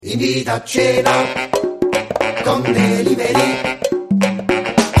Invita a cena con delivery.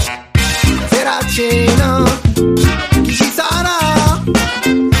 Sera a cena chi ci sarà?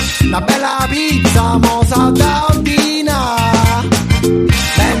 Una bella pizza mosa da ordinare.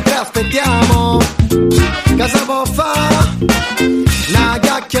 Mentre aspettiamo cosa può fare? Una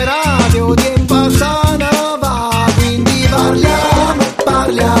chiacchierata o tempo sana va. Quindi parliamo bla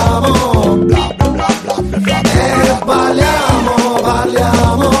bla bla bla bla bla. Parliamo.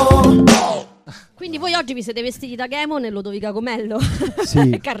 Quindi voi oggi vi siete vestiti da Ghemon e Lodovica Comello?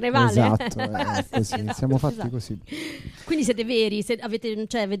 Sì, Carnevale. esatto, così, siamo fatti esatto. così. Quindi siete veri,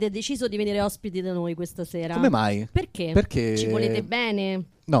 avete deciso di venire ospiti da noi questa sera. Come mai? Perché? Perché Ci volete bene?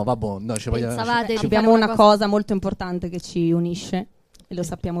 No, vabbè, no, ci vogliamo. Pensavate di Abbiamo fare una cosa molto importante che ci unisce e lo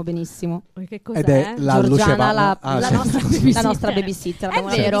sappiamo benissimo. Che cos'è? Ed è la Giorgiana, la sì. nostra babysitter. la nostra babysitter. È Abbiamo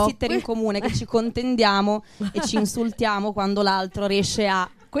una vero. babysitter in comune che ci contendiamo e ci insultiamo quando l'altro riesce a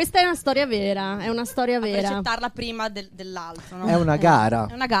Questa è una storia vera, è una storia vera. accettarla prima dell'altro, no? È una gara.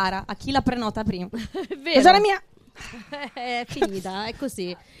 È una gara a chi la prenota prima. È vero. Giorgiana mia. È finita, è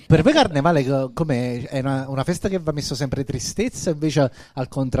così. Per voi Carnevale com'è? È una festa che vi ha messo sempre tristezza, invece al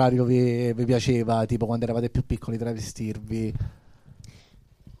contrario vi piaceva, tipo quando eravate più piccoli, travestirvi?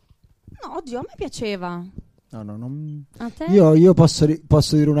 No, oddio, a me piaceva. No, non... A te? Io posso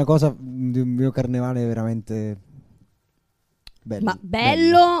dire una cosa di un mio carnevale veramente bello. Ma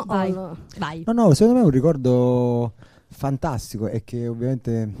bello? Vai. Vai. No, secondo me è un ricordo fantastico e che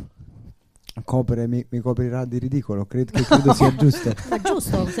ovviamente mi coprirà di ridicolo. Credo sia giusto. Ma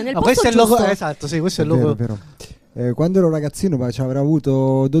giusto, se nel No, posto questo è il logo, giusto. esatto, sì, questo è il Vero, logo. vero. Quando ero ragazzino, avrei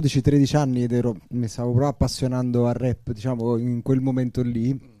avuto 12-13 anni ed mi stavo proprio appassionando al rap, diciamo, in quel momento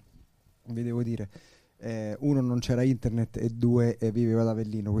lì, vi devo dire. Uno, non c'era internet, e due, vivevo ad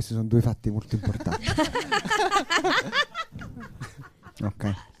Avellino. Questi sono due fatti molto importanti.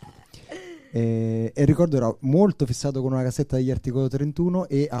 Ok. E ricordo ero molto fissato con una cassetta degli Articolo 31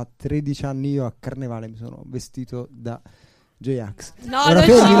 e a 13 anni io a Carnevale mi sono vestito da J-Ax. No, Ora non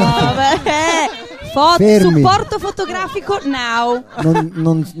fermi, ci no. Fermi. supporto fotografico now.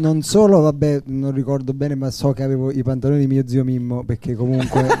 Non solo, vabbè, non ricordo bene, ma so che avevo i pantaloni di mio zio Mimmo, perché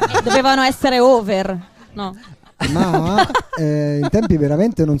comunque Dovevano essere over. No. ma in tempi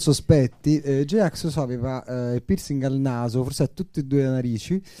veramente non sospetti, J-Ax, so, aveva il piercing al naso, forse a tutte e due le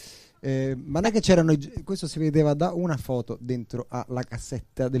narici, ma non è che c'erano questo si vedeva da una foto dentro alla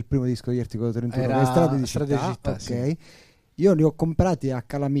cassetta del primo disco di Articolo 31, Era le strade di Strade di città, città, ok. sì. Io li ho comprati a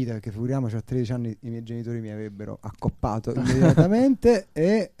calamita, perché figuriamoci, a 13 anni i miei genitori mi avrebbero accoppato immediatamente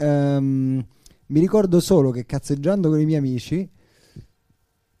e mi ricordo solo che cazzeggiando con i miei amici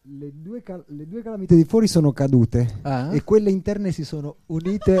le due calamite di fuori sono cadute e quelle interne si sono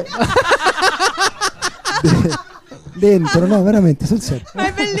unite dentro, no, veramente, sul serio. Ma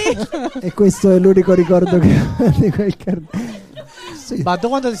è bellissimo. E questo è l'unico ricordo che ho di quel sì. Ma tu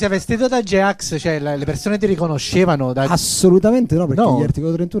quando ti sei vestito da J-Ax, cioè le persone ti riconoscevano da... Assolutamente no, perché No. gli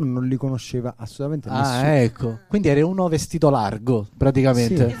Articolo 31 non li conosceva assolutamente nessuno. ecco. Quindi eri uno vestito largo,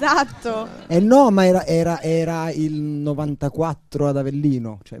 praticamente. Sì. Esatto. No, ma era il 94 ad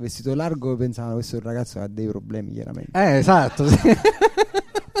Avellino, cioè vestito largo, pensavano questo ragazzo ha dei problemi, chiaramente. Esatto, sì.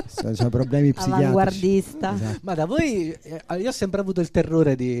 C'ha problemi psichiatrici. Avanguardista. Esatto. Ma da voi, io ho sempre avuto il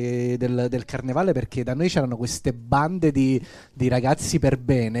terrore del carnevale, perché da noi c'erano queste bande di ragazzi per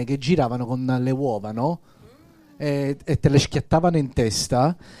bene che giravano con le uova, no? E te le schiattavano in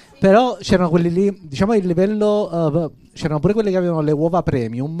testa. Però c'erano quelli lì, diciamo il livello, c'erano pure quelli che avevano le uova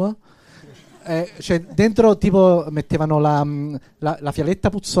premium. Cioè dentro tipo mettevano la fialetta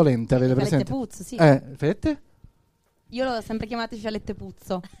puzzolente, avete Fialette presente? puzzo, sì. Fialette? Io l'ho sempre chiamata fialette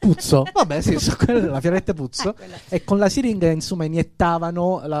puzzo. Puzzo, vabbè, sì, la fialetta puzzo. Quella. E con la siringa, insomma,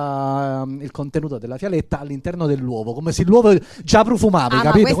 iniettavano il contenuto della fialetta all'interno dell'uovo, come se l'uovo già profumava, Ma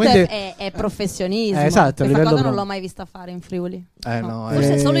capito? questo Quindi... è professionismo. esatto, a Questa livello cosa non proprio. l'ho mai vista fare in Friuli. No,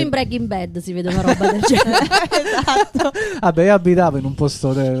 Forse solo in Breaking Bad si vede una roba del genere. Esatto. Vabbè, io abitavo in un posto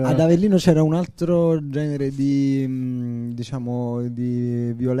Ad Avellino c'era un altro genere di diciamo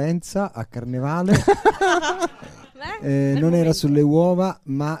di violenza a Carnevale. Non era sulle uova,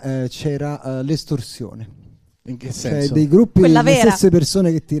 ma c'era l'estorsione. In che Cioè senso? dei gruppi, Quella le vera. stesse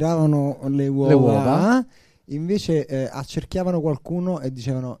persone che tiravano le uova. Le Invece accerchiavano qualcuno e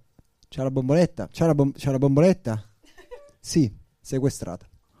dicevano: c'è la bomboletta? C'è la bomboletta? Sì, sequestrata.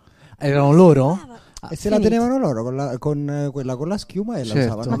 Erano loro? E se la tenevano loro con quella con la schiuma e la Certo.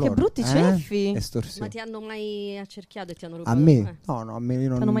 usavano Ma loro. che brutti ceffi. Ma Estorsione. ti hanno mai accerchiato e ti hanno rubato? A me? No, a me io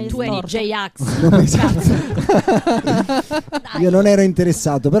non... T'hanno mai Tu eri estorto? J-Ax. Non mi Io non ero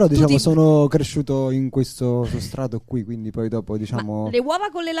interessato, però diciamo ti- sono cresciuto in questo sostrato qui, quindi poi dopo diciamo... Le uova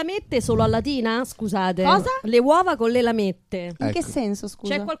con le lamette solo a Latina? Scusate. Cosa? Le uova con le lamette. In che Ecco. senso,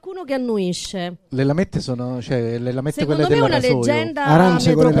 scusa? C'è qualcuno che annuisce. Le lamette sono, cioè le lamette Secondo quelle me è della una rasoio. leggenda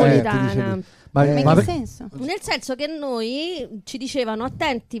Arance con le lamette, metropolitana. dicevi. Ma, Ma in ma che per- senso? Nel senso che noi ci dicevano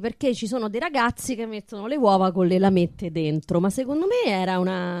attenti perché ci sono dei ragazzi che mettono le uova con le lamette dentro, ma secondo me era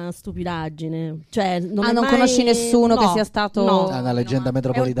una stupidaggine. Cioè, non Non mai... conosci nessuno che No, sia stato... no. Ah, una leggenda È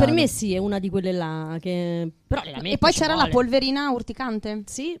metropolitana. per me sì, è una di quelle là che... Però le lamette E poi ci c'era la vuole. polverina urticante?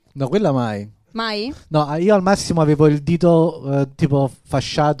 Sì. No, quella mai. Mai? No, io al massimo avevo il dito tipo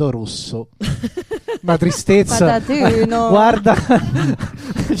fasciato rosso. Una tristezza. Patatino. Guarda.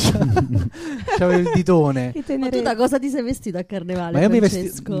 C'avevo il ditone. Che Ma tu tenerezza. da cosa ti sei vestito a carnevale, Ma io mi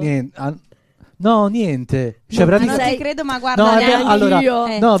Francesco? vesti no, niente. Cioè, Non ti Non sei- ti credo, ma No, guarda... neanche allora,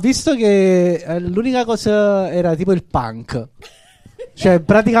 io. no, visto che l'unica cosa era tipo il punk. Cioè,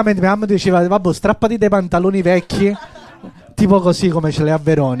 praticamente mia mamma diceva, vabbè, strappati dei pantaloni vecchi, tipo così come ce l'ha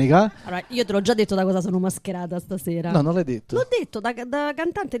Veronica. Allora, io te l'ho già detto da cosa sono mascherata stasera. No, non l'hai detto. L'ho detto da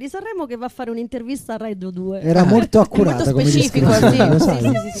cantante di Sanremo che va a fare un'intervista a Radio 2. Era molto accurata molto come specifico, descrizione, sì, lo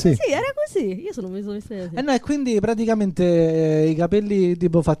sai? sì. Sì, era così. Io mi sono vestita così. No, e quindi praticamente i capelli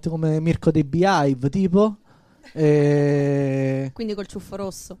tipo fatti come Mirko dei Beehive, tipo. Quindi col ciuffo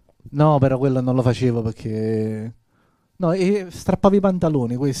rosso. No, però quello non lo facevo perché... No, e strappavi i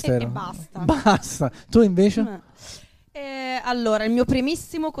pantaloni, questo E era. basta. Basta. Tu invece? Allora, il mio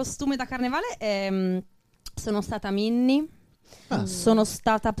primissimo costume da carnevale sono stata Minnie, sono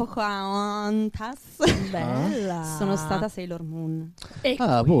stata Pocahontas, Bella. sono stata Sailor Moon. E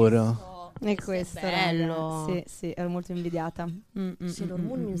Pure. E questo bello. raga, sì, ero molto invidiata. Sailor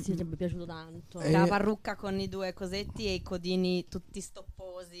Moon mi sarebbe piaciuto tanto. La parrucca con i due cosetti e i codini tutti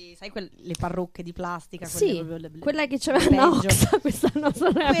stopposi, sai le parrucche di plastica? Sì, proprio quella che c'aveva peggio. Anna Ox quest'anno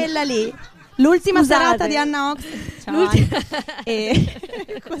sarà. Quella lì, l'ultima Scusate. serata di Anna Ox. Ciao, L'ultima- Anna.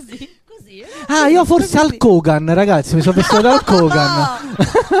 E così. Così. Ah, io forse al Kogan, ragazzi, mi sono vestito dal Kogan.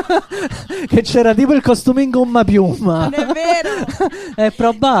 Che c'era tipo il costume in gomma piuma. Non è vero. È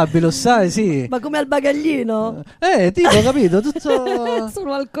probabile, sai, sì. Ma come al bagaglino? Tipo, capito, tutto...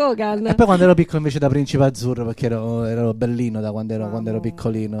 Sono al Kogan. E poi quando ero piccolo invece da principe azzurro, perché ero bellino da quando ero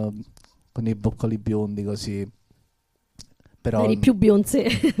piccolino, con i boccoli biondi così. Però... Eri più Beyoncé.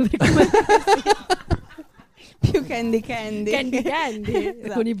 Perché Più Candy Candy. Candy.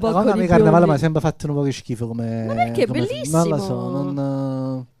 Con i la boccoli mi carnevale biondi. mi ha sempre fatto un po' che schifo come... Ma perché? come- Bellissimo. Non lo so,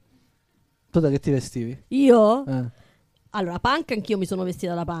 non... Tu da che ti vestivi? Io? Eh. Allora, punk anch'io mi sono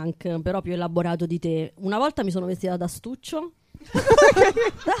vestita da punk, però più elaborato di te. Una volta mi sono vestita da Stuccio.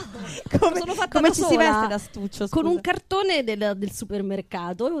 Sono fatta come da ci sola, si veste da Stuccio? con scusa? un cartone del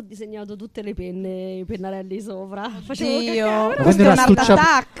supermercato e ho disegnato tutte le penne, i pennarelli sopra. Facevo Dio, cacare. Ma questo quindi è un una art stuccia-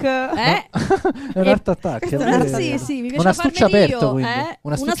 attack. È un art attack. questo è è un art- vero. Sì, sì, mi piace Una farne stuccia aperta, io, quindi.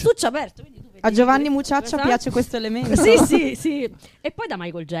 Una stuccia aperta. Quindi tu vedi- A Giovanni Mucciaccia Esatto. piace questo elemento. Sì, sì, sì. E poi da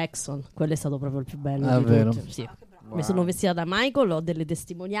Michael Jackson, quello è stato proprio il più bello Ah, di vero. tutti. Sì. Mi sono vestita da Michael, ho delle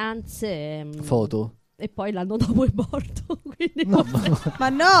testimonianze. Foto. E poi l'anno dopo è morto. Quindi No, forse... Ma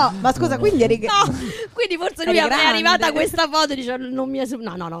no, ma scusa, quindi eri... No, quindi forse lui Eri è grande. arrivata questa foto e dice non mi è...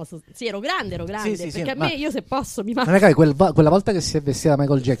 No, sì, ero grande, Sì, sì, perché a ma- me, io se posso, mi Ma mando... ragazzi, quella volta che si è vestita da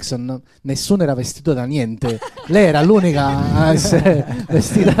Michael Jackson, nessuno era vestito da niente. Lei era l'unica a essere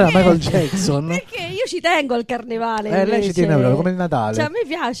vestita da Michael Jackson. Perché io ci tengo al carnevale. Lei ci invece. tiene proprio come il Natale. Cioè, a me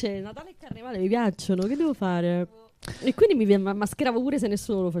piace, Natale e carnevale mi piacciono, che devo fare? E quindi mi mascheravo pure se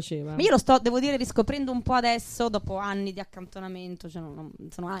nessuno lo faceva. Ma io lo sto, devo dire, riscoprendo un po' adesso, dopo anni di accantonamento, cioè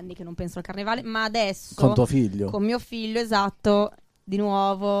sono anni che non penso al carnevale, ma adesso Con tuo figlio. con mio figlio, esatto, di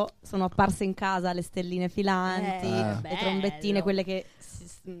nuovo sono apparse in casa le stelline filanti, le bello. trombettine, quelle che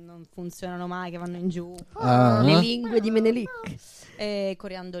non funzionano mai, che vanno in giù, Ah. Le lingue di Menelik.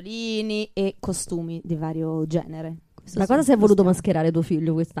 coriandolini e costumi di vario genere. Questo Ma sì, cosa sei lo voluto stiamo- mascherare tuo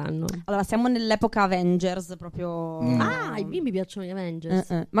figlio quest'anno? Allora, siamo nell'epoca Avengers, proprio... Ah, i bimbi piacciono gli Avengers.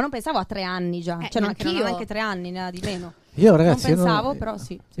 Ma non pensavo a 3 anni già, cioè non anch'io. anche 3 anni, ne ha di meno. Io ragazzi, non pensavo, però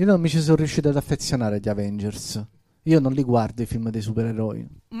sì. Io non mi ci sono riuscito ad affezionare agli Avengers. Io non li guardo i film dei supereroi.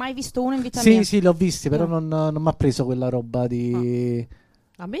 Mai visto uno in vita Sì, mia? sì, li ho visti, però No. non mi ha preso quella roba di...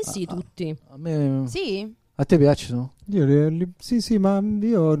 A me sì, tutti. A me... Sì? A te piacciono? Sì, ma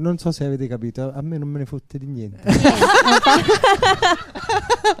io non so se avete capito, a me non me ne fotte di niente.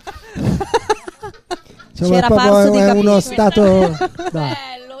 Cioè, C'era proprio parso di è uno capire. stato... Dai.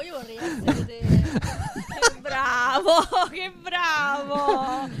 Bello, io vorrei essere te. che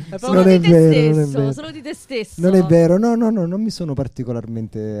bravo! Non è vero, non è stesso, vero. solo di te stesso. Non è vero, no, non mi sono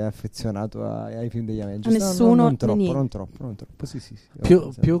particolarmente affezionato ai film degli Avengers. A nessuno, non troppo, niente. non troppo. Sì.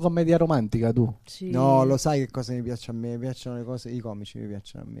 Più commedia romantica tu? Sì. No, lo sai che cosa mi piace a me? Mi piacciono le cose, i comici mi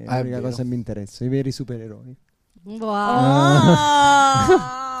piacciono a me. Ah, è L'unica vero. cosa che mi interessa, i veri supereroi. Wow.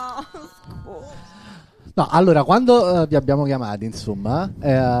 No, allora, quando vi abbiamo chiamati, insomma,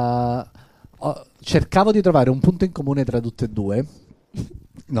 cercavo di trovare un punto in comune tra tutte e due,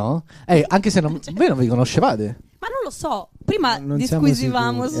 no? Anche se voi non vi conoscevate. Ma non lo so, prima Non siamo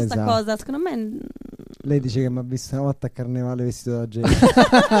disquisivamo sicuri, su sta esatto. cosa, secondo me... Lei dice che mi ha visto una volta a Carnevale vestito da gente.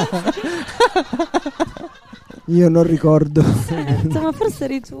 Io non ricordo. Ma forse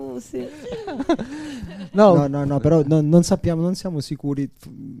eri tu, sì. No, però non sappiamo, non siamo sicuri.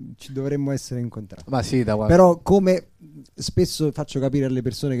 Ci dovremmo essere incontrati. Ma sì, da quando... Però come spesso faccio capire alle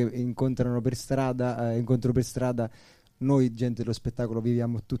persone che incontro per strada, noi gente dello spettacolo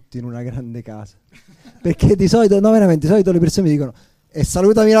viviamo tutti in una grande casa. Perché di solito, no veramente, di solito le persone mi dicono e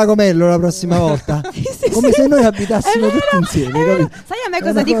salutami la Comello la prossima volta. Come se noi abitassimo tutti insieme, capito? Sai a me È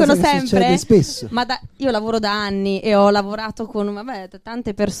cosa una dicono cosa che sempre? succede spesso. Ma io lavoro da anni e ho lavorato con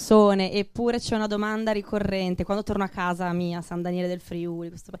tante persone, eppure c'è una domanda ricorrente quando torno a casa mia, San Daniele del Friuli,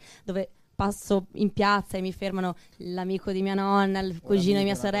 dove passo in piazza e mi fermano l'amico di mia nonna, il cugino di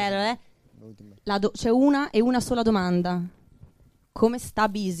mia sorella, c'è una e una sola domanda: come sta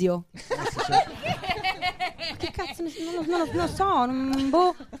Bisio? Che cazzo, non lo so,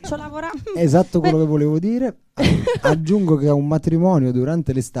 ci ho lavorato. Esatto quello che volevo dire. Aggiungo che a un matrimonio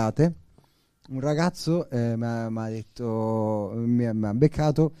durante l'estate un ragazzo mi ha detto, mi ha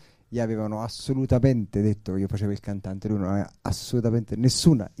beccato, gli avevano assolutamente detto che io facevo il cantante, lui non aveva assolutamente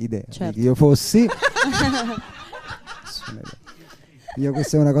nessuna idea di chi io fossi. Nessuna idea. Io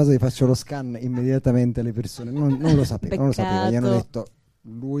questa è una cosa che faccio lo scan immediatamente alle persone, non lo sapeva, gli hanno detto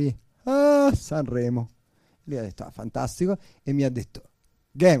lui Sanremo. Lui ha detto fantastico e mi ha detto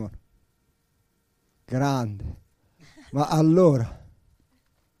Ghemon, grande, ma allora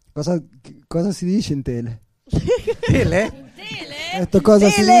cosa si dice in tele? Tele? Ha detto cosa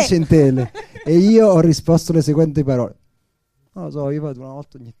si dice in tele? E io ho risposto le seguenti parole: non lo so, io vado una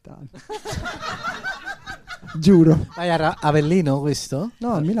volta ogni tanto. Giuro. Ma era Avellino questo?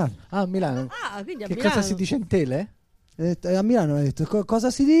 No, a Milano. Ah, a Milano. Quindi a Che Milano. cosa si dice in tele? A Milano ha detto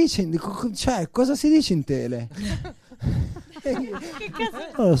cosa si dice cosa si dice in tele?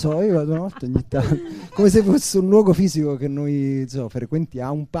 Non lo so, io vado una volta ogni tanto, come se fosse un luogo fisico che noi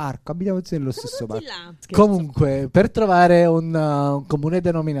frequentiamo, un parco, abitiamo tutti nello stesso parco. Comunque, per trovare un comune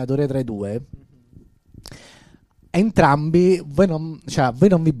denominatore tra i due, entrambi, voi non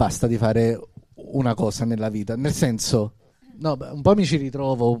vi basta di fare una cosa nella vita, nel senso, no, un po' mi ci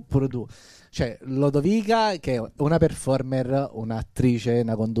ritrovo pure tu. Cioè, Lodovica, che è una performer, un'attrice,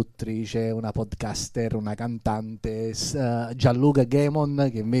 una conduttrice, una podcaster, una cantante, Gianluca Ghemon,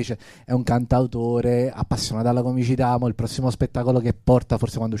 che invece è un cantautore appassionato alla comicità. Il prossimo spettacolo che porta,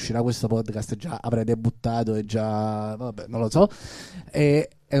 forse quando uscirà questo podcast già avrà debuttato e già, vabbè, non lo so.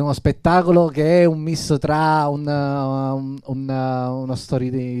 È uno spettacolo che è un misto tra uno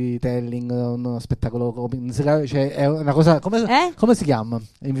storytelling, uno spettacolo, cioè è una cosa, come si chiama?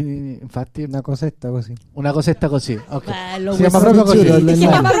 Infatti una cosetta così. Una cosetta così. Okay. Bello, si chiama proprio così. Si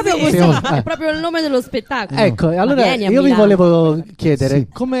chiama proprio così. Sì. È proprio il nome dello spettacolo. Ecco, allora vieni a io vi Milano. volevo chiedere Sì.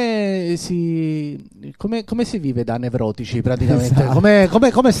 come si vive da nevrotici praticamente.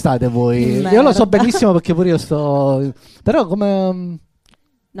 Come state voi? Merda. Io lo so benissimo perché pure io sto. Però come.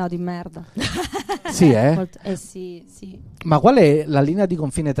 No, di merda. Sì, Sì. Ma qual è la linea di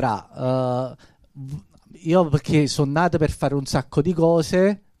confine tra io perché sono nato per fare un sacco di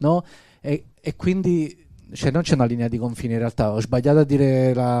cose, no? E quindi non c'è una linea di confine in realtà, ho sbagliato a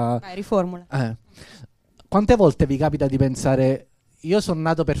dire la... Vai, riformula. Quante volte vi capita di pensare io sono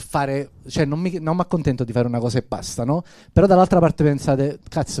nato per fare, non mi accontento di fare una cosa e basta, no? Però dall'altra parte pensate,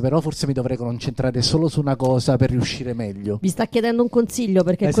 cazzo, però forse mi dovrei concentrare solo su una cosa per riuscire meglio. Vi sta chiedendo un consiglio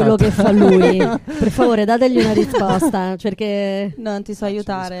perché Esatto. è quello che fa lui. Per favore, dategli una risposta, perché No, non ti so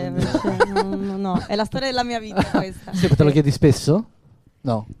aiutare. Perché no, è la storia della mia vita questa. Sì, te lo chiedi spesso?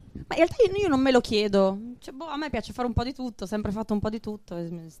 No. Ma in realtà io non me lo chiedo. A me piace fare un po' di tutto, ho sempre fatto un po' di tutto.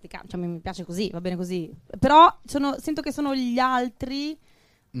 Mi piace così, va bene così. Però sento che sono gli altri.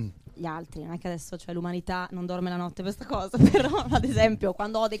 Gli altri, non è che adesso l'umanità non dorme la notte per questa cosa. Però, ad esempio,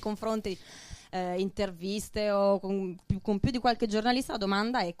 quando ho dei confronti, interviste o con più di qualche giornalista, la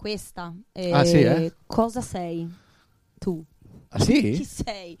domanda è questa: cosa sei tu? Ah sì? Chi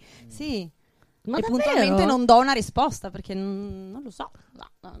sei? Sì. Ma e davvero? puntualmente non do una risposta perché non lo so.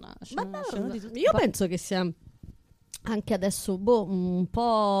 Io penso che sia anche adesso un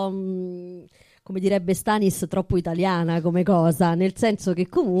po' come direbbe Stanis, troppo italiana come cosa, nel senso che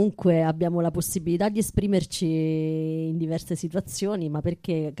comunque abbiamo la possibilità di esprimerci in diverse situazioni, ma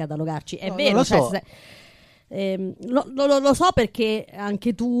perché catalogarci? È vero, lo so. Lo so perché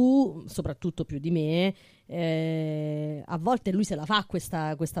anche tu, soprattutto più di me, a volte lui se la fa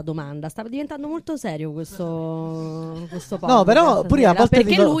questa domanda. Sta diventando molto serio questo podcast. No, però pure a volte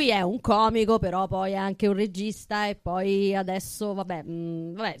perché lui è un comico, però poi è anche un regista e poi adesso vabbè,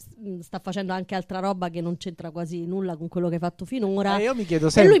 sta facendo anche altra roba che non c'entra quasi nulla con quello che hai fatto finora. Io mi chiedo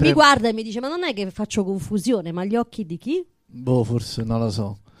E sempre. lui mi guarda e mi dice: ma non è che faccio confusione, ma gli occhi di chi? Boh, forse non lo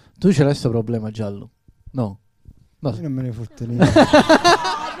so. Tu ce l'hai sto problema giallo? No. Io non me ne fotte niente. Bravo!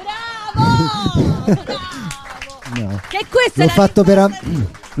 No. Che questa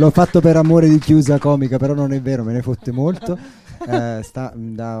L'ho fatto per amore di chiusa comica, però non è vero, me ne fotte molto.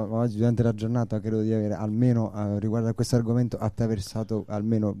 Da oggi durante la giornata credo di avere almeno riguardo a questo argomento attraversato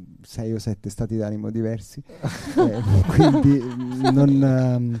almeno 6 o 7 stati d'animo diversi. Quindi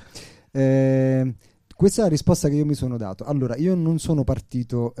non questa è la risposta che io mi sono dato. Allora, io non sono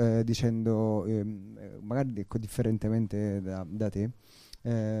partito dicendo magari differentemente da te,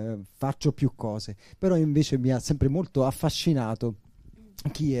 faccio più cose, però invece mi ha sempre molto affascinato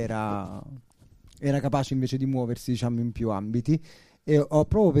chi era capace invece di muoversi, diciamo, in più ambiti, e ho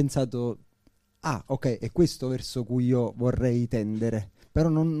proprio pensato ok, è questo verso cui io vorrei tendere, però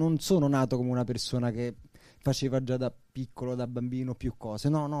non sono nato come una persona che faceva già da piccolo, da bambino, più cose.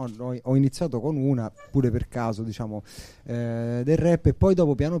 No, ho iniziato con una, pure per caso, diciamo, del rap, e poi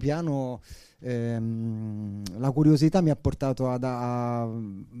dopo piano piano la curiosità mi ha portato da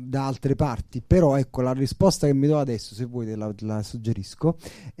altre parti. Però ecco, la risposta che mi do adesso, se vuoi te la suggerisco,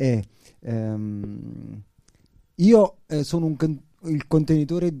 è io sono il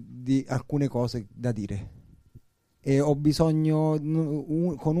contenitore di alcune cose da dire, e ho bisogno,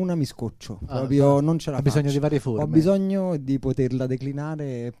 con una mi scoccio, proprio non ce la faccio. Ho bisogno di varie forme. Ho bisogno di poterla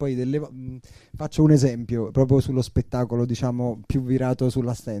declinare, e poi faccio un esempio proprio sullo spettacolo, diciamo, più virato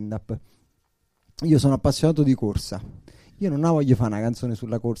sulla stand-up. Io sono appassionato di corsa. Io non la voglio fare una canzone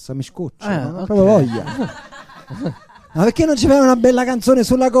sulla corsa, mi scoccio, non ho proprio voglia. Ma perché non ci fai una bella canzone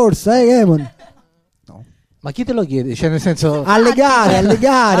sulla corsa, Ghemon? No. Ma chi te lo chiede? Cioè, nel senso, Alle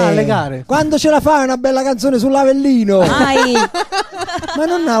gare. Quando ce la fai una bella canzone sull'Avellino? Mai. Ma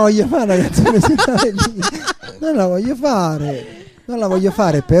non la voglio fare una canzone sull'Avellino. Non la voglio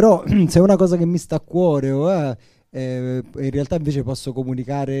fare, però se è una cosa che mi sta a cuore, in realtà invece posso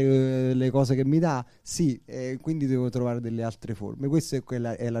comunicare le cose che mi dà, sì, quindi devo trovare delle altre forme. Questa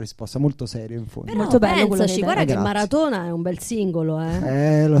è la risposta, molto seria in fondo. Però molto bello quello pensaci, che guarda che Grazie. Maratona è un bel singolo,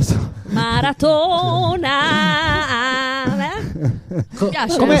 Lo so. Maratona. Mi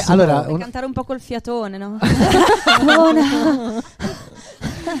piace. come, allora, Puoi cantare un po' col fiatone, no?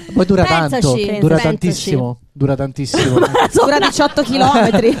 poi dura Pensaci, tanto, dura pensaci. tantissimo. Dura 18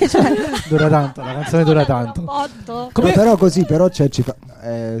 chilometri. Cioè. Dura tanto, la canzone dura tanto. Però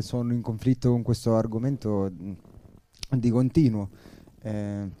sono in conflitto con questo argomento di continuo.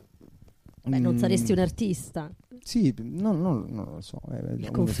 Non saresti un artista. Sì, non lo so. Il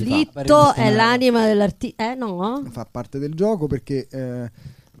conflitto è l'anima dell'artista. No? Fa parte del gioco, perché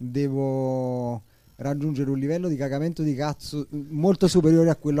devo raggiungere un livello di cagamento di cazzo molto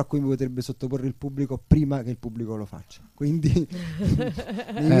superiore a quello a cui mi potrebbe sottoporre il pubblico prima che il pubblico lo faccia. Quindi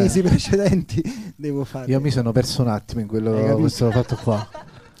nei mesi precedenti devo fare. Io mi sono perso un attimo in questo l'ho fatto qua.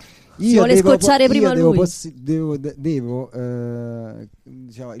 Vuole scocciare prima lui.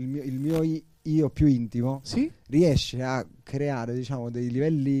 Diciamo, il mio io più intimo, Sì? riesce a creare, diciamo, dei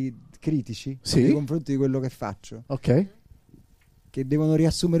livelli critici nei confronti di quello che faccio, Ok. che devono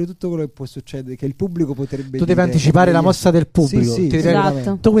riassumere tutto quello che può succedere, che il pubblico potrebbe Tu devi dire, anticipare la mossa del pubblico. Sì, Ti devi-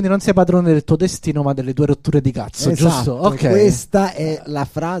 esatto. Tu quindi non sei padrone del tuo destino, ma delle tue rotture di cazzo, Esatto, giusto? Ok. questa è la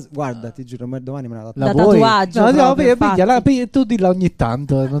frase. Guarda, ti giuro, domani me la dato. La Da vuoi? tatuaggio No, proprio, infatti. tu dilla ogni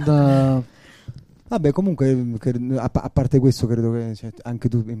tanto. Vabbè, comunque, a parte questo, credo che anche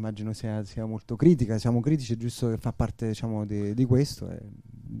tu, immagino, sia molto critica. Siamo critici, è giusto che fa parte, diciamo, di questo.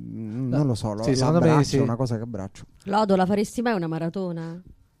 Non lo so, Sì, secondo me sì. è una cosa che abbraccio. Lodo, la faresti mai una maratona?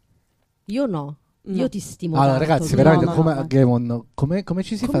 Io no. Io ti stimo Allora, tanto, ragazzi, tu veramente, no. come Ghemon, come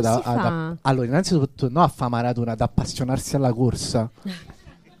ci si Come fa si fa? allora, innanzitutto, no a fa maratona, ad appassionarsi alla corsa.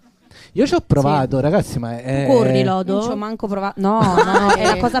 Io ci ho provato, ragazzi, ma Tu corri, Lodo? Non ci ho manco provato. No, è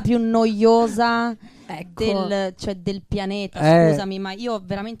la cosa più noiosa Ecco. del pianeta. Scusami, ma io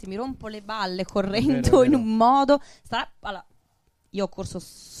veramente mi rompo le balle correndo Vero. in un modo. Allora, io ho corso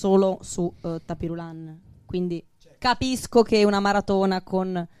solo su tapirulan, quindi capisco che una maratona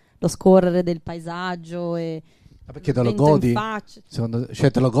con lo scorrere del paesaggio Ma perché te lo vento godi? in faccia.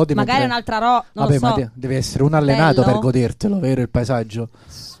 Cioè te lo godi Magari mentre... un'altra roba, non Vabbè, lo so. ma devi essere un allenato Bello? per godertelo, vero, il paesaggio?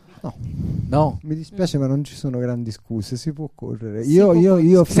 No? Mi dispiace, ma non ci sono grandi scuse. Si può correre. Si Io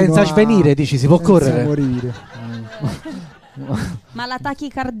fino Senza svenire, dici, si può senza correre? morire. Ma la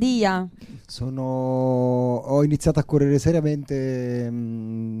tachicardia? Ho iniziato a correre seriamente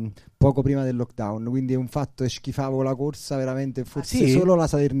poco prima del lockdown, quindi è un fatto, e schifavo la corsa veramente, forse sì? solo la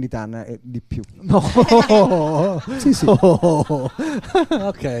Salernitana e di più. No. Sì, sì.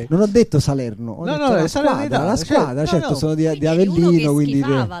 Ok. Non ho detto Salerno, ho No, detto no, la Salernitana, squadra, no, certo, no. sono di Quindi Avellino, uno che quindi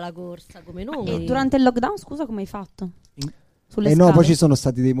schifava la corsa come noi. E durante il lockdown, scusa, come hai fatto? Sulle no, scale? poi ci sono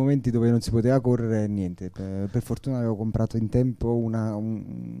stati dei momenti dove non si poteva correre e niente. Per fortuna avevo comprato in tempo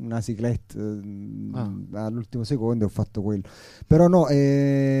una cyclette all'ultimo secondo e ho fatto quello. Però no,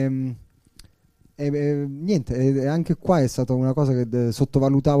 niente, anche qua è stata una cosa che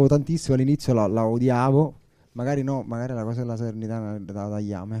sottovalutavo tantissimo all'inizio, la odiavo. Magari la cosa della Salernitana la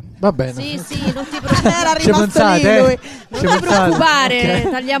tagliamo. Va bene. Sì, non ti preoccupare, Era Ci rimasto lì pensate? lui. non ti preoccupare, Ok.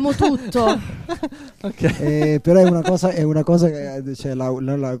 tagliamo tutto. Ok. Però è una cosa che cioè,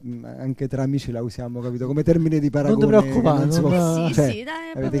 anche tra amici la usiamo, capito? Come termine di paragone. Non ti preoccupare, non si può- non- Sì, cioè, sì, dai,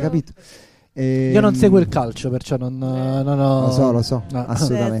 avete proprio- capito? Io non seguo il calcio, perciò non ho... Lo so, No.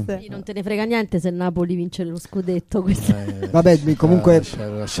 assolutamente. Sì, non te ne frega niente se Napoli vince lo scudetto. Questo. Vabbè, comunque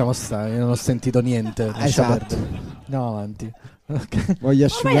lasciamo stare, io non ho sentito niente. lascia Esatto. perdere. Andiamo avanti. Ok. voglio ha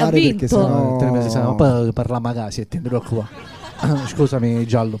asciugare vinto. perché sennò Tre mesi siamo, poi parliamo a casi e ti preoccupare. Scusami,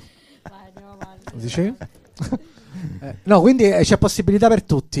 giallo. Dicevi? No, quindi c'è possibilità per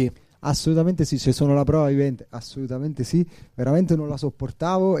tutti. assolutamente sì, se sono la prova vivente, assolutamente sì. Veramente non la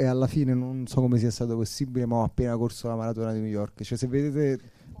sopportavo e alla fine non so come sia stato possibile, ma ho appena corso la maratona di New York. Cioè, se vedete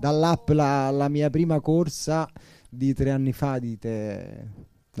dall'app la mia prima corsa di 3 anni fa, dite...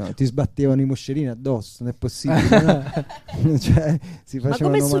 No, ti sbattevano i moscerini addosso, non è possibile. No? Cioè, si Ma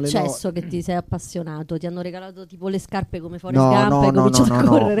facevano com'è male, successo che ti sei appassionato? Ti hanno regalato tipo le scarpe come Forrest No, Gump no, e hai no, cominciato a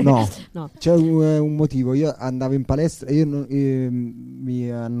correre? no. No. C'è un motivo. Io andavo in palestra e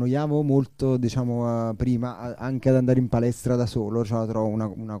mi annoiavo molto, diciamo, prima anche ad andare in palestra da solo. Cioè, la trovo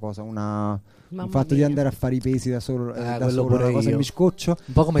una cosa, un Mamma fatto di mia. andare a fare i pesi da solo, da quello solo pure una cosa io. che mi scoccio.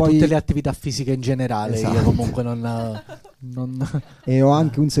 Un po' come Poi- tutte le attività fisiche in generale. Io Esatto. comunque non... E ho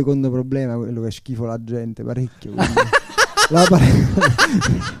anche un secondo problema, quello che schifo la gente parecchio. quindi- la pale-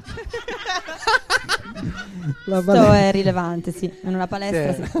 la Questo pale- è rilevante, sì. In una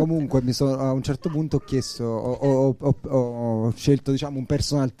palestra, Sì. sì. Comunque a un certo punto ho chiesto, ho scelto, diciamo, un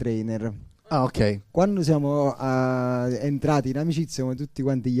personal trainer. Ah, ok. Quando siamo entrati in amicizia, come tutti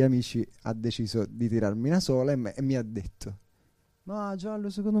quanti gli amici, ha deciso di tirarmi una sola e mi ha detto: ma Giallo,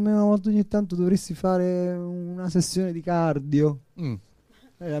 secondo me una volta ogni tanto dovresti fare una sessione di cardio. Mm.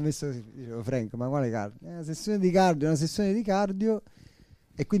 E l'ha messo così, dicevo: Frank, ma quale cardio? Una sessione di cardio, una sessione di cardio.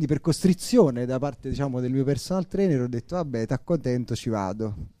 E quindi per costrizione da parte, diciamo, del mio personal trainer ho detto: vabbè, t'accontento, ci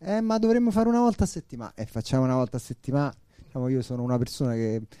vado. Ma dovremmo fare una volta a settimana. E facciamo una volta a settimana. Diciamo, io sono una persona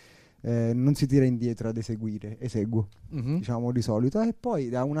che non si tira indietro ad eseguo, Mhm. diciamo, di solito. E poi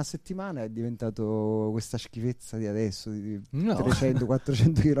da una settimana è diventato questa schifezza di adesso, di No.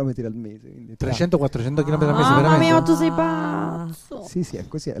 300-400 km al mese. Quindi 300-400 km al mese, Mamma veramente? mia, ma tu sei Ah. pazzo. Sì, è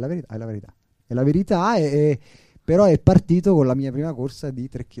così, è la verità, è la verità. È la verità, però è partito con la mia prima corsa di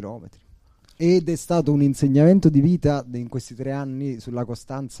 3 km. Ed è stato un insegnamento di vita in questi 3 anni sulla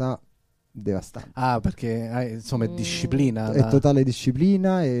costanza devastante. Ah, perché insomma è disciplina. È totale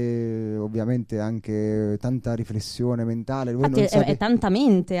disciplina e ovviamente anche tanta riflessione mentale. Voi Infatti non, è tanta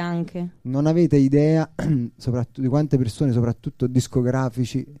mente anche. non avete idea soprattutto di quante persone, soprattutto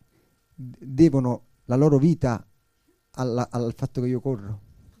discografici, devono la loro vita al fatto che io corro.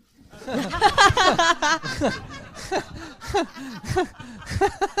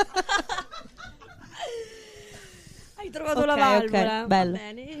 Hai trovato Ok, la valvola. ok, Va bello.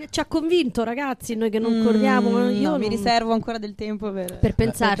 bene. Ci ha convinto, ragazzi, noi che non corriamo. Io No, mi non- riservo ancora del tempo per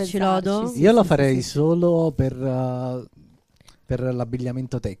pensarci, Lodo. sì, Io lo sì, farei sì, sì. solo per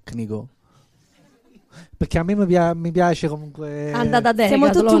l'abbigliamento tecnico. Perché a me mi piace comunque. Andata a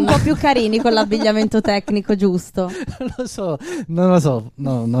Siamo tutti un Decathlon. po' più carini con l'abbigliamento tecnico, giusto? Non lo so,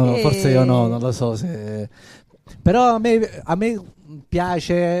 no, forse io no, non lo so se. Però a me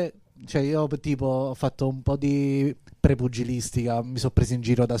piace, cioè io tipo ho fatto un po' di prepugilistica, mi sono preso in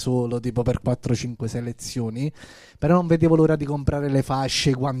giro da solo, tipo per 4-5 selezioni, però non vedevo l'ora di comprare le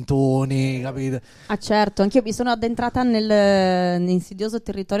fasce, i guantoni, capito? Ah certo, anch'io mi sono addentrata nell'insidioso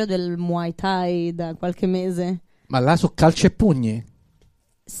territorio del Muay Thai da qualche mese. Ma là su calci e pugni?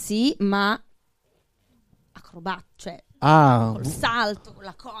 Sì, ma cioè Ah, col salto, con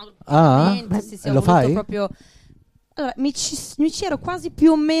la cosa, Ah? sì, sì, E ho lo voluto fai? proprio Allora, mi ci ero quasi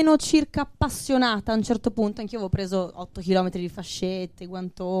più o meno circa appassionata a un certo punto. Anch'io avevo preso 8 chilometri di fascette,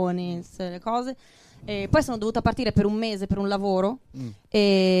 guantoni, le cose. E poi sono dovuta partire per un mese per un lavoro.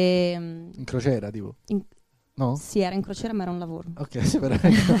 In crociera, tipo? No? Sì, era in crociera, ma era un lavoro. Ok, sì,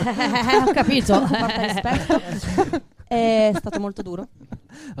 veramente. Ho capito. Porta rispetto. È stato molto duro.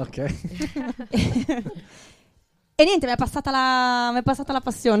 Ok. E niente, mi è passata la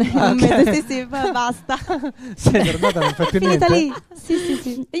passione. Okay. Sì, basta. Sei tornata, non fai più Finita niente? lì.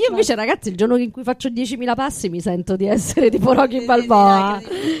 Sì. E io invece, ragazzi, il giorno in cui faccio 10.000 passi mi sento di essere tipo Rocky Sì, Balboa. sì,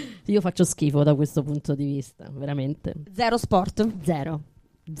 dai, Io faccio schifo da questo punto di vista, veramente. Zero sport.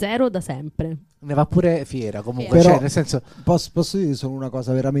 Zero da sempre. Ne va pure fiera, comunque. Però- Cioè, nel senso... Posso dire solo una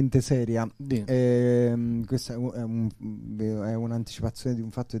cosa veramente seria? Di. Questa è un'anticipazione di un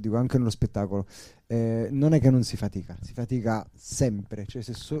fatto che dico anche nello spettacolo. Non è che non si fatica sempre, cioè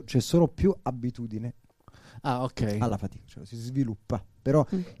c'è solo più abitudine Ah, ok. alla fatica, cioè si sviluppa. Però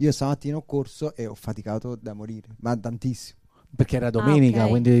io stamattina ho corso e ho faticato da morire, ma tantissimo. Perché era domenica, ok.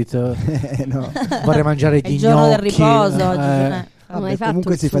 quindi ho detto No. vorrei mangiare È gli il giorno del gnocchi. riposo oggi. Non hai Vabbè, fatto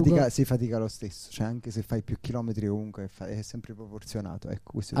comunque il si sugo. fatica lo stesso, cioè anche se fai più chilometri comunque è sempre proporzionato,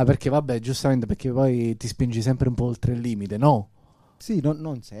 ecco, questo è Ah, tutto. perché vabbè, giustamente, perché poi ti spingi sempre un po' oltre il limite, no? Sì,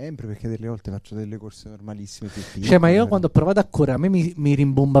 non sempre, perché delle volte faccio delle corse normalissime più piccole. Cioè, ma io quando ho provato a correre, a me mi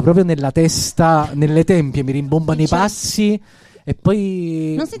rimbomba proprio nella testa, nelle tempie, mi rimbombano i passi e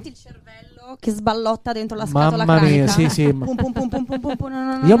poi... Non senti il cervello che sballotta dentro la scatola Mamma mia, cranica? sì, sì. Pum, pum, pum, pum, pum, pum, pum,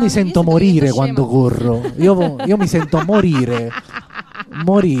 no, Io no, mi sento sto morire divento quando scema. corro. Io mi sento morire.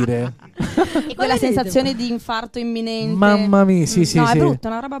 Morire. E quella sensazione di infarto imminente. Mamma mia, sì, sì, No, sì. è brutta,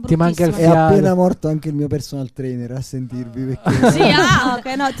 è una roba Ti manca il bruttissima. È fiato. appena morto anche il mio personal trainer a sentirvi perché Sì, ok,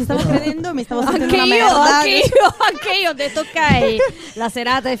 no, ti stavo credendo, mi stavo sentendo Anche una io, merda. anche io ho detto ok, la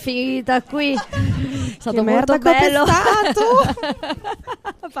serata è finita qui. È stato Che molto merda che ho bello pestato.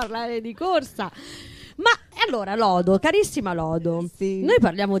 parlare di corsa. Ma allora, Lodo, carissima Lodo, Sì. noi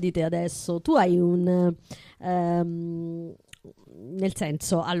parliamo di te adesso. Tu hai nel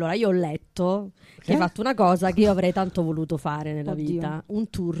senso, allora io ho letto che hai fatto una cosa che io avrei tanto voluto fare nella Oddio. vita, un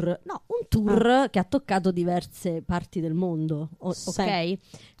tour che ha toccato diverse parti del mondo, Sì. ok?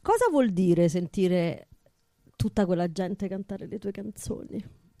 Cosa vuol dire sentire tutta quella gente cantare le tue canzoni?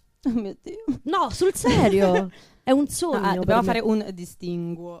 Oh mio Dio. No, sul serio, è un sogno. No, per dobbiamo me. fare un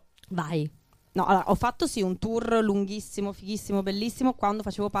distinguo. Vai. No, allora, ho fatto sì un tour lunghissimo, fighissimo, bellissimo quando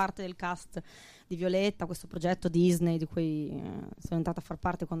facevo parte del cast di Violetta, questo progetto Disney di cui sono entrata a far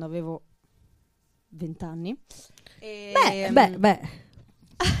parte quando avevo 20 anni. Beh.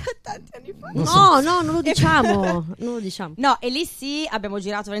 Tanti anni fa. No, non lo diciamo. Non lo diciamo. No, e lì sì, abbiamo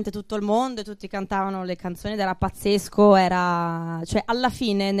girato veramente tutto il mondo e tutti cantavano le canzoni ed era pazzesco, cioè alla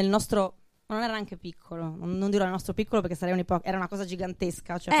fine nel nostro... Non era neanche piccolo, non dirò il nostro piccolo perché sarei era una cosa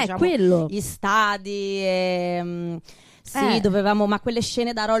gigantesca, cioè facciamo Quello. gli stadi sì, dovevamo, ma quelle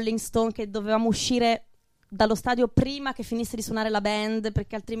scene da Rolling Stone che dovevamo uscire dallo stadio prima che finisse di suonare la band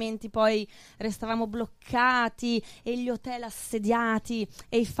perché altrimenti poi restavamo bloccati e gli hotel assediati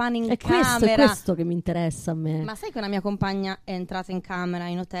e i fan in camera. È questo che mi interessa a me. Ma sai che una mia compagna è entrata in camera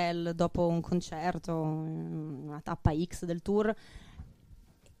in hotel dopo un concerto, una tappa X del tour,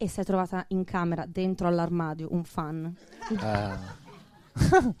 e si è trovata in camera dentro all'armadio un fan.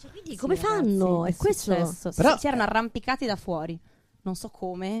 Quindi come fanno? È questo? Successo. Però- Si erano arrampicati da fuori. Non so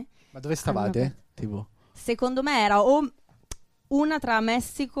come. Ma dove stavate? Tipo... Secondo me era o una tra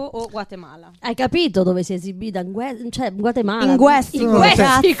Messico o Guatemala. Hai capito dove si è esibita? In Guatemala. In Guessico. In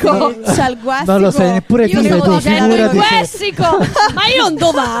Guessico. C'è il Guessico. Non lo sai neppure Io dire stavo tu, dicendo in figurati. Guessico. Ma io non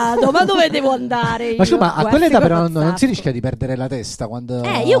dove vado? Ma dove devo andare? Ma, scusa, ma a quell'età Guessico però è non si pazzesco. rischia di perdere la testa quando...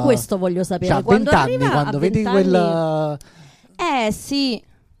 Io questo voglio sapere. Cioè, a Quando 20 anni, arriva quando a vedi 20 quel... Sì.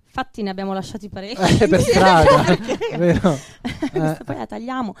 Infatti ne abbiamo lasciati parecchi. per strada, vero? Poi la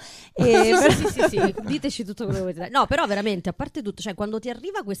tagliamo. Sì. Diteci tutto quello che volete. No, però veramente, a parte tutto, cioè quando ti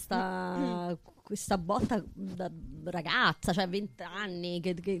arriva questa botta da ragazza, cioè 20 anni,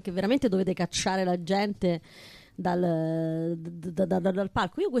 che veramente dovete cacciare la gente dal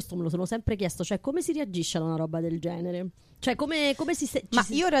palco. Io questo me lo sono sempre chiesto, cioè come si reagisce a una roba del genere? Cioè come si... Ma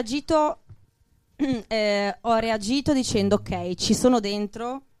io ho reagito dicendo ok, ci sono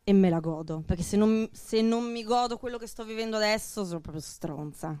dentro e me la godo, perché se non mi godo quello che sto vivendo adesso sono proprio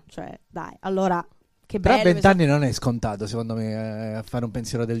stronza, cioè dai, allora che Però a bello 20 anni non è scontato secondo me fare un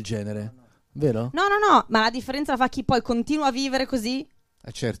pensiero del genere, vero? no, ma la differenza la fa chi poi continua a vivere così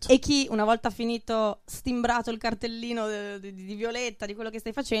Certo. e chi una volta finito stimbrato il cartellino di Violetta di quello che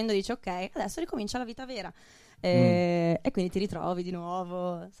stai facendo dice ok, adesso ricomincia la vita vera e quindi ti ritrovi di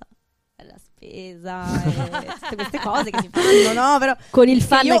nuovo, la spesa e tutte queste cose che si fanno, no? Però con il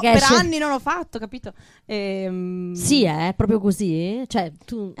fan io che per esce. anni non ho fatto, capito? Sì, è proprio così? Cioè,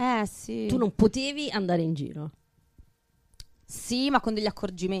 Sì. tu non potevi andare in giro. Sì, ma con degli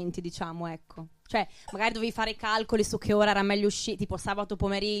accorgimenti, diciamo, ecco. Cioè, magari dovevi fare i calcoli su che ora era meglio uscire, tipo sabato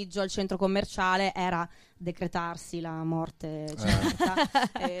pomeriggio al centro commerciale era decretarsi la morte certa.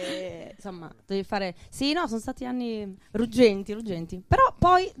 Insomma, dovevi fare... Sì, no, sono stati anni ruggenti. Però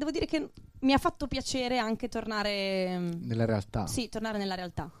poi devo dire che mi ha fatto piacere anche tornare... Nella realtà. Sì, tornare nella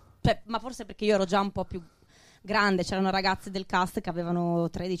realtà. Cioè, ma forse perché io ero già un po' più grande, c'erano ragazze del cast che avevano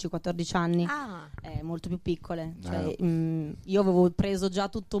 13-14 anni, molto più piccole, cioè, io avevo preso già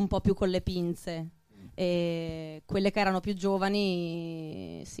tutto un po' più con le pinze, e quelle che erano più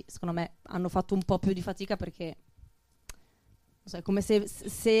giovani, sì, secondo me hanno fatto un po' più di fatica perché non so, è come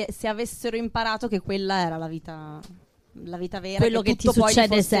se avessero imparato che quella era la vita vera, quello che ti tutto poi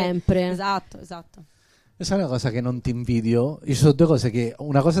succede fosse... sempre. Esatto. Questa è una cosa che non ti invidio. Ci sono due cose che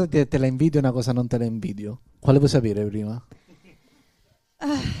una cosa te la invidio e una cosa non te la invidio. Quale vuoi sapere prima?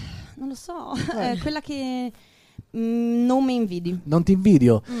 Non lo so, quella che non mi invidi. Non ti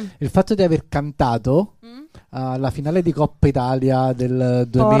invidio il fatto di aver cantato alla finale di Coppa Italia del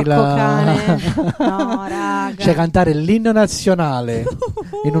 2000. Porco cane. No, raga. Cioè cantare l'inno nazionale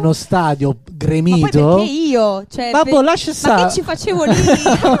in uno stadio gremito. Ma poi perché io? Cioè, Vabbè, lascia ma stare. che ci facevo lì?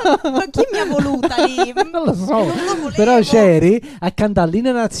 Ma chi mi ha voluta lì? Non lo so. Non lo volevo. Però c'eri a cantare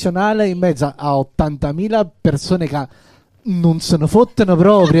l'inno nazionale in mezzo a 80.000 persone che non se ne fottono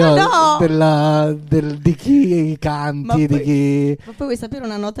proprio No. di chi canti, di chi... Ma poi vuoi sapere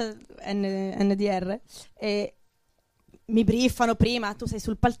una nota NDR? Mi briefano prima, tu sei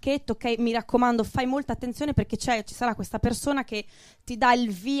sul palchetto, ok? Mi raccomando, fai molta attenzione perché ci sarà questa persona che ti dà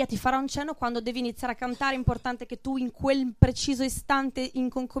il via, ti farà un cenno quando devi iniziare a cantare. È importante che tu in quel preciso istante, in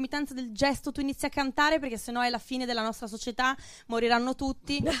concomitanza del gesto, tu inizi a cantare, perché sennò è la fine della nostra società, moriranno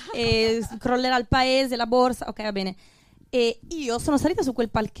tutti e crollerà il paese, la borsa, ok, va bene. E io sono salita su quel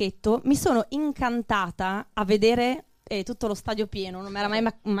palchetto, mi sono incantata a vedere tutto lo stadio pieno, non mi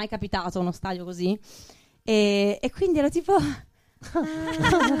era mai capitato uno stadio così, e quindi ero tipo...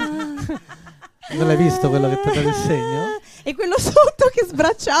 Non l'hai visto quello che ti dà il segno? E quello sotto che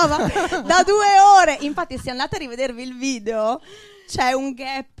sbracciava da 2 ore. Infatti se andate a rivedervi il video c'è un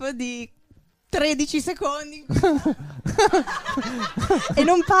gap di 13 secondi e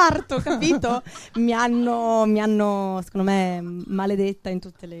non parto, capito? Mi hanno secondo me maledetta in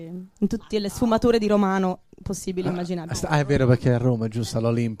tutte le sfumature di romano possibili e immaginabili. È vero, perché è a Roma, giusto,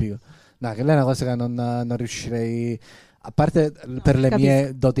 all'Olimpico. No, che lei è una cosa che non riuscirei, a parte per le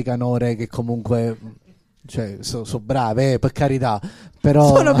mie doti canore che comunque cioè sono brave, per carità,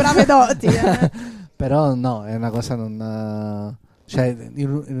 però sono brave doti però no, è una cosa non cioè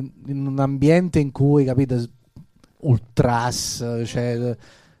in un ambiente in cui, capito, ultras, cioè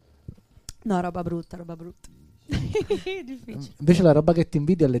no, roba brutta difficile. Invece la roba che ti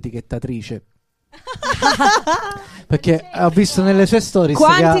invidio è l'etichettatrice. Perché ho visto nelle sue stories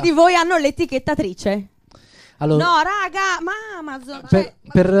quanti di voi hanno l'etichettatrice? Allora, no, raga, ma Amazon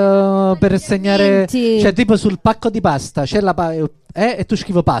per segnare, cioè tipo sul pacco di pasta c'è e tu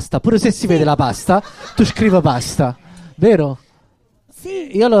scrivi pasta, pure se si vede la pasta tu scrivi pasta, vero?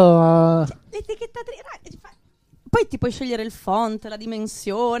 Sì. Io l'etichettatrice, poi ti puoi scegliere il font, la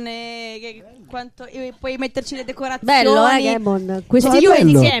dimensione, puoi metterci le decorazioni. Bello, Ghemon. Questi io due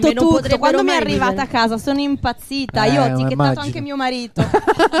insieme tutto, non potrebbero quando mi è mai arrivata vivere. a casa sono impazzita. Io ho etichettato immagino. anche mio marito,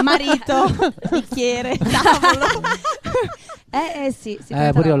 bicchiere, tavolo. Sì,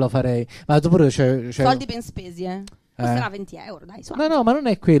 pure io lo farei. Ma tu pure soldi ben spesi, costerà 20 euro, dai, no, ma non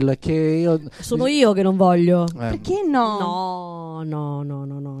è quello, è che io Sono io che non voglio. Perché no?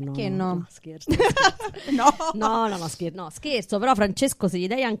 No. Perché no? Scherzo. No, scherzo. Però Francesco, se gli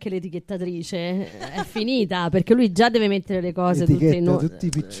dai anche l'etichettatrice è finita, perché lui già deve mettere le cose tutte in tutti i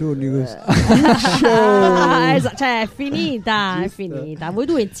piccioni così. cioè è finita. Voi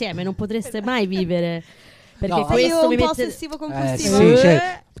due insieme non potreste mai vivere, perché No. questo io mi un po' mette... ossessivo compulsivo. sì,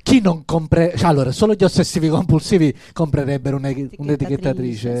 cioè, chi non compra, cioè, allora solo gli ossessivi compulsivi comprerebbero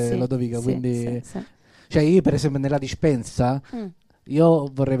un'etichettatrice, sì, Lodovica, sì, quindi sì. cioè io per esempio nella dispensa io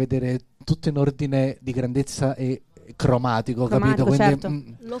vorrei vedere tutto in ordine di grandezza e cromatico, capito? Quindi certo.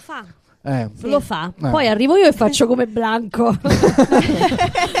 Lo fa. Sì. Lo fa. Poi arrivo io e faccio come Blanco. Ma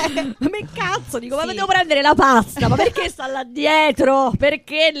cazzo, dico, ma devo prendere la pasta, ma perché sta là dietro?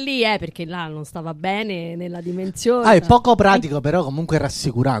 Perché lì? Perché là non stava bene nella dimensione. è poco pratico, però comunque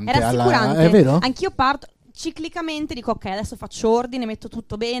rassicurante. È rassicurante. È vero? Anch'io parto ciclicamente, dico ok, adesso faccio ordine, metto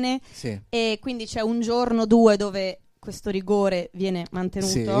tutto bene. Sì. E quindi c'è un giorno, 2 dove questo rigore viene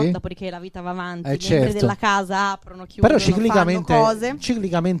mantenuto, Sì. dopodiché la vita va avanti, i membri Certo. della casa aprono, chiudono, Però fanno cose.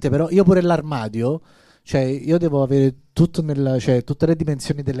 ciclicamente però io pure l'armadio, cioè io devo avere tutto cioè tutte le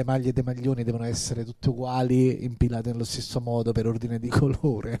dimensioni delle maglie e dei maglioni devono essere tutte uguali, impilate nello stesso modo per ordine di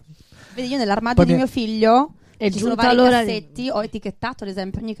colore. Vedi, io nell'armadio Poi di mio figlio È ci sono giunta vari l'ora cassetti, ho etichettato ad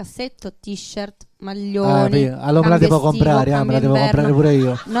esempio ogni cassetto, t-shirt, maglioni, allora me la devo comprare, me la devo comprare pure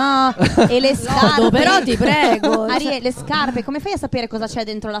io. No, e le scarpe. però ti prego. Le scarpe, come fai a sapere cosa c'è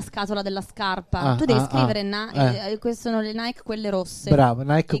dentro la scatola della scarpa? Tu devi scrivere queste sono le Nike, quelle rosse. Bravo,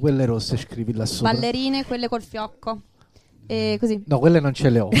 Nike quelle rosse, scrivi là sopra. Ballerine, quelle col fiocco. E così. No, quelle non ce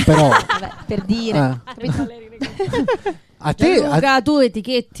le ho, però Vabbè, per dire. Capito? a te Gianluca, tu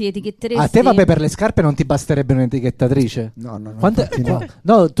etichetteresti. a te vabbè, per le scarpe non ti basterebbe un'etichettatrioni? No, Infatti no.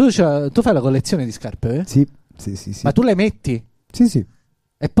 no, tu fai la collezione di scarpe, eh? Sì. Ma tu le metti Sì.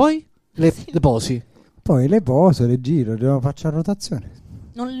 e poi le posi? Poi le poso, le giro, le faccio a rotazione.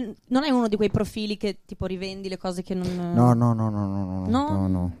 Non è uno di quei profili che tipo rivendi le cose che non. No.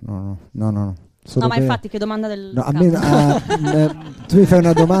 Solo No, ma per- infatti che domanda del No, a cazzo. me, tu mi fai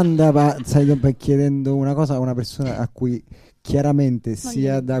una domanda, ma stai chiedendo una cosa a una persona a cui chiaramente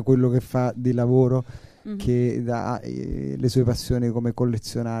sia da quello che fa di lavoro che da le sue passioni come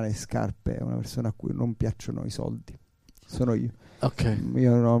collezionare scarpe, è una persona a cui non piacciono i soldi. Sono io. Ok.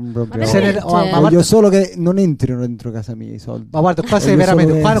 Io non proprio. Ma Voglio solo che non entrino dentro casa mia i soldi. Ma guarda, qua sei Voglio solo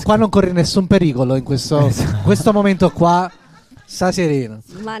veramente che qua non corri nessun pericolo in questo momento qua. Sta sereno.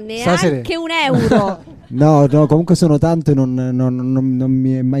 Ma neanche un euro. No, comunque sono tante, non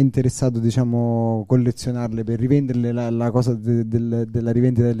mi è mai interessato, diciamo, collezionarle per rivenderle. La cosa della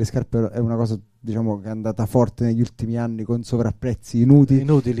rivendita delle scarpe è una cosa, diciamo, che è andata forte negli ultimi anni con sovrapprezzi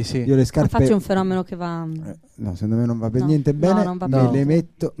inutili, sì. Io le scarpe, Infatti è un fenomeno che va. no, secondo me non va per No, niente bene. non va me bene. le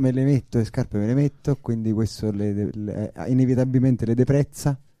metto, le scarpe me le metto, quindi questo inevitabilmente le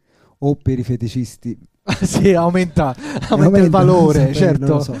deprezza. O per i feticisti Sì, aumenta il valore, certo.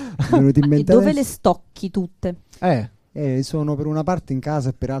 Non lo so, mi è venuto in E mente dove adesso. le stocchi tutte? Sono per una parte in casa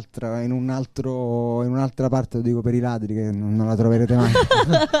e per altra in un'altra parte, lo dico per i ladri che non la troverete mai.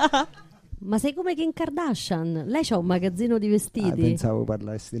 Ma sei come Kim Kardashian. Lei c'ha un magazzino di vestiti. Pensavo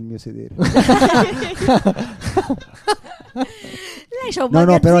parlassi del mio sedere. Lei c'ha un No,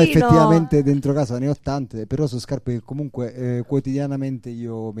 magazzino. però effettivamente dentro casa ne ho tante, però sono scarpe che comunque quotidianamente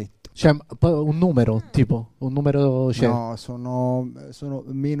io metto. Cioè, un numero, tipo, un numero c'è. No, sono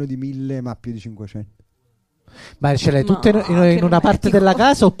meno di 1000 ma più di 500. Ma ce l'hai Ma tutte in una parte della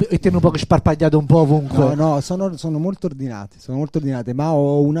casa o ti hanno un po' sparpagliato un po' ovunque? No, sono molto ordinate, ma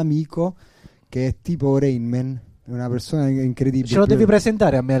ho un amico che è tipo Rain Man, è una persona incredibile. Ce lo devi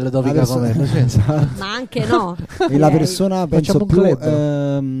presentare a me, Lodovica Comello. Ma anche no. E la persona, penso Facciamo un più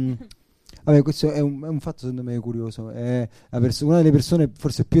club. vabbè, questo è un fatto secondo me curioso. È una delle persone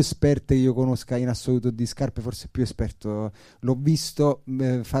forse più esperte che io conosca in assoluto di scarpe, forse più esperto. L'ho visto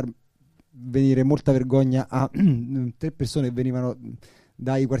far venire molta vergogna a 3 persone che venivano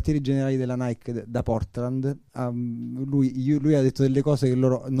dai quartieri generali della Nike da Portland. Lui ha detto delle cose che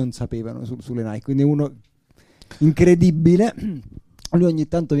loro non sapevano sulle Nike, quindi uno incredibile. Lui ogni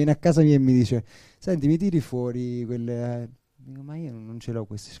tanto viene a casa mia e mi dice: senti, mi tiri fuori quelle dico, ma io non ce l'ho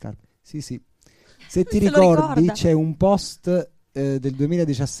queste scarpe. Sì, se ti ricordi c'è un post del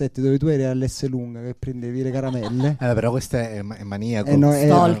 2017 dove tu eri all'S lunga che prendevi le caramelle. Però questo è maniaco. No,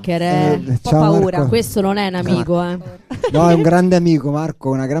 Stalker, un po' ciao, paura. Marco. Questo non è un amico, No, è un grande amico, Marco,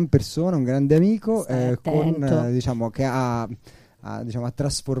 una gran persona, un grande amico, Stai con attento. diciamo che ha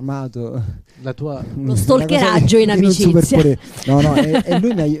trasformato La tua Lo stalkeraggio in un amicizia. superpotere. No, e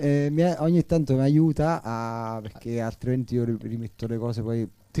lui ogni tanto mi aiuta perché altrimenti io rimetto le cose poi.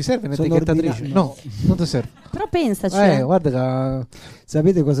 ti serve Sono un'etichettatrice? ordinato. No, non ti serve. Però pensaci. Guarda che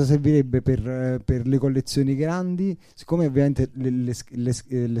Sapete cosa servirebbe per le collezioni grandi? Siccome ovviamente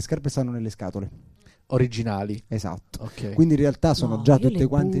le scarpe stanno nelle scatole. originali. Esatto. Ok. Quindi in realtà sono No, già io tutte le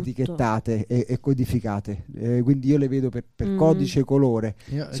quante butto. etichettate e codificate. Quindi io le vedo per codice colore.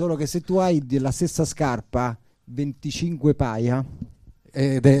 Solo che se tu hai della stessa scarpa 25 paia,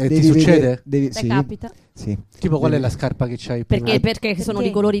 ti succede? sì, capita. sì. Tipo qual è la scarpa che c'hai? Perché sono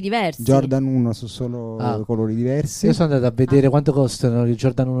di colori diversi. Jordan 1 sono solo colori diversi. Io sono andato a vedere quanto costano i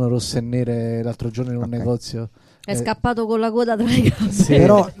Jordan 1 rosse e nere l'altro giorno in un negozio. È scappato con la coda tra i gambe. Sì.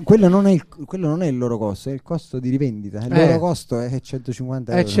 Però quello non è il loro costo, è il costo di rivendita. Il loro costo è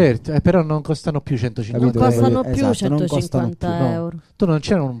 150 euro. Certo, però non costano più 150 Non Capito? costano Esatto, più non 150 costano più, no. euro. Tu non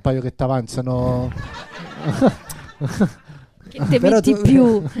c'erano un paio che ti avanzano? Che te Però metti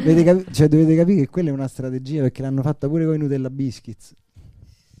più. dovete capire che quella è una strategia, perché l'hanno fatta pure con i Nutella Biscuits.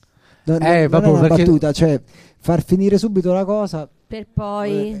 Non è proprio una perché- battuta, cioè far finire subito la cosa Per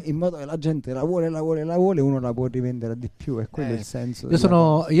poi... in modo che la gente la vuole, uno la può rivendere di più, è quello il senso.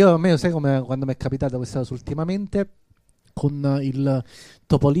 Io a me, sai come quando mi è capitata questa cosa ultimamente con il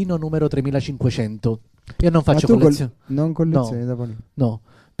Topolino numero 3500. Io non faccio collezione. Non collezioni Topolino. No,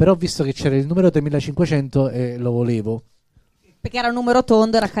 però ho visto che c'era il numero 3500 e lo volevo. Perché era un numero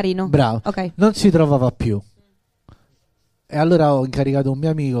tondo, era carino. Bravo. Ok. Non si trovava più. E allora ho incaricato un mio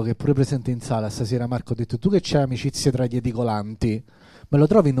amico che è pure presente in sala stasera, Marco, ho detto: tu che c'hai amicizie tra gli edicolanti, me lo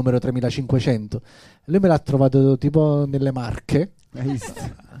trovi il numero 3500? E lui me l'ha trovato tipo nelle Marche. Hai visto?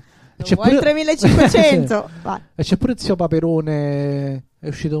 E c'è Vuoi pure 3500? Vai. e c'è pure Zio Paperone. È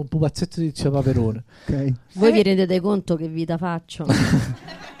uscito un pupazzetto di Zio Paperone. Ok. Voi vi rendete conto che vita faccio?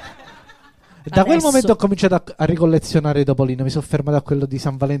 Da quel Adesso. momento ho cominciato a ricollezionare i Topolino. Mi sono fermato a quello di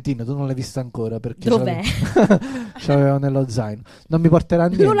San Valentino. Tu non l'hai visto ancora perché Dov'è? ce l'avevo nello zaino. Non mi porterà a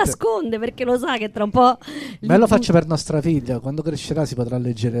niente. Lo nasconde perché lo sa che tra un po'... Ma lo faccio per nostra figlia. Quando crescerà si potrà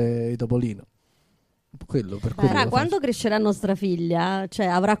leggere i Topolino. Quello, per quello Fra, lo quando faccio. crescerà nostra figlia, cioè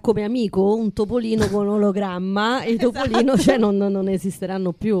avrà come amico un topolino con ologramma e i topolino cioè, non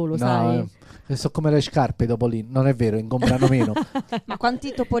esisteranno più, lo sai? So come le scarpe i Topolino. Non è vero, ingombrano meno. Ma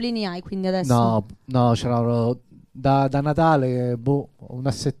quanti topolini hai quindi adesso? No, c'erano da Natale,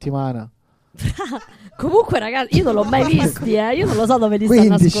 una settimana. Comunque ragazzi, io non l'ho mai visti, io non lo so dove li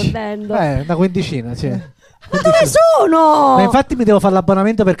 15. stanno nascondendo. Una quindicina, sì. Ma dove sono? Ma infatti mi devo fare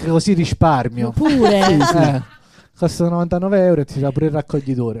l'abbonamento perché così risparmio. Pure. Costa 99 euro e ti dà pure il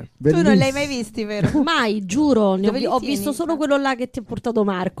raccoglitore. Tu non li Bellissimo. hai mai visti, vero? Mai, giuro, Dove li ho tieni? visto solo quello là che ti ha portato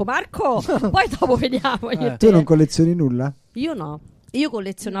Marco. Poi dopo vediamo. io e Tu te. non collezioni nulla? Io no. Io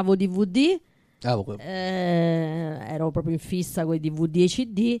collezionavo DVD, Ah, ero proprio in fissa con i DVD e i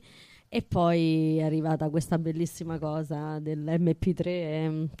CD. E poi è arrivata questa bellissima cosa dell'MP3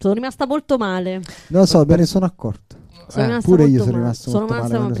 e sono rimasta molto male. Non lo so, me ne sono accorto. Sono rimasta pure io molto sono male. rimasto Sono molto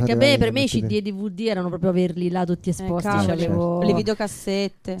rimasta male quando perché sono per me i arrivati CD e i DVD erano proprio averli là tutti esposti. cavolo. C'avevo- Le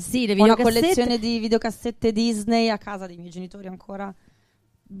videocassette. Sì, le Ho una videocassette. collezione di videocassette Disney a casa dei miei genitori ancora.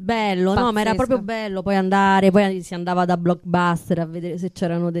 Bello, no, ma era Pazzesca. proprio bello poi andare, poi si andava da Blockbuster a vedere se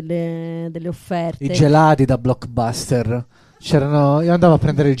c'erano delle offerte. I gelati da Blockbuster. Io andavo a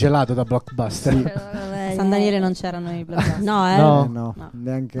prendere il gelato da Blockbuster. A San Daniele non c'erano i blockbuster. No, No. No, No.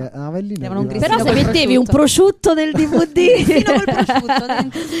 neanche Avellino. Avevano un arriva. Però se Col mettevi un prosciutto nel DVD Fino col prosciutto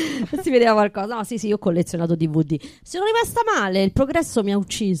dentro. si vedeva qualcosa. No, sì, io ho collezionato DVD. Sono rimasta male, il progresso mi ha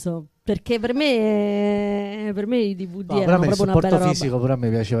ucciso. Perché per me i DVD No, però a erano me il proprio una supporto bella roba. fisico pure a me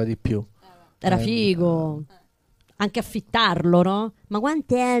piaceva di più. Era figo. Anche affittarlo, no? Ma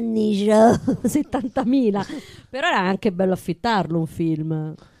quanti anni c'ho? 70.000. Però era anche bello affittarlo un film.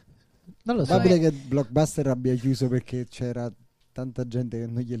 Non lo so. Probabile che Blockbuster abbia chiuso perché c'era tanta gente che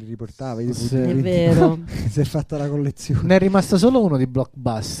non glieli riportava i DVD, Sì. È quindi vero. si è fatta la collezione. Ne è rimasto solo uno di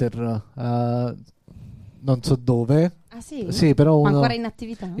Blockbuster. Non so dove. Ah sì? Sì, però Ma uno ancora in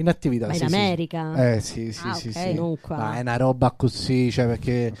attività? in attività. Ma in sì, sì, America? sì. Sì, Ah, sì, ok. sì. Non qua. Ma è una roba così, cioè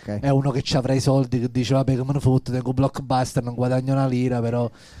perché Ok. è uno che ci avrà i soldi che dice vabbè come ne fotto, tengo Blockbuster, non guadagno una lira, però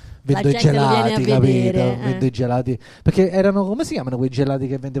vendo i gente lo viene a gelati, vedere, capito? Vendo i gelati. Perché erano, come si chiamano quei gelati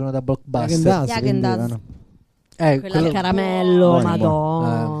che vendevano da Blockbuster? Häagen-Dazs. vendevano. Quella al caramello, buono.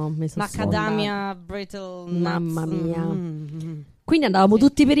 madonna. mi son Macadamia, brittle nuts. Mamma mia. Mm. Quindi andavamo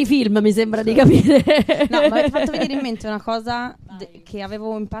tutti per i film, mi sembra di capire. No, mi avete fatto venire in mente una cosa che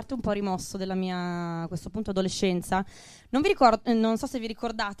avevo in parte un po' rimosso della mia, a questo punto, adolescenza. Non so se vi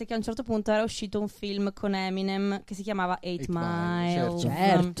ricordate che a un certo punto era uscito un film con Eminem che si chiamava 8 Mile.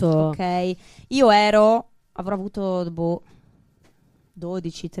 Certo. Ok. Io avrò avuto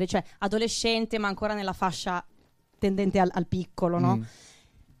 12, 13, cioè adolescente ma ancora nella fascia tendente al piccolo, no?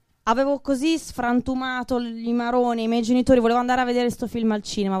 Avevo così sfrantumato i maroni, i miei genitori, volevo andare a vedere sto film al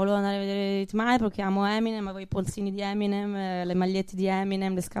cinema, volevo andare a vedere 8 Mile perché amo Eminem, avevo i polsini di Eminem, le magliette di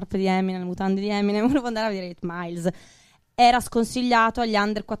Eminem, le scarpe di Eminem, le mutande di Eminem, volevo andare a vedere 8 Miles. Era sconsigliato agli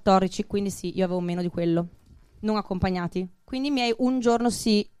under 14, quindi sì, io avevo meno di quello, non accompagnati. Quindi i miei un giorno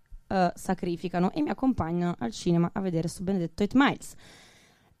si sacrificano e mi accompagnano al cinema a vedere sto benedetto 8 Miles.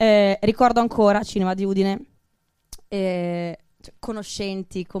 Ricordo ancora, cinema di Udine,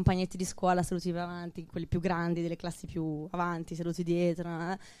 conoscenti, compagnetti di scuola seduti avanti, quelli più grandi delle classi più avanti seduti dietro,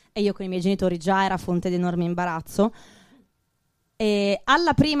 e io con i miei genitori già era fonte di enorme imbarazzo. E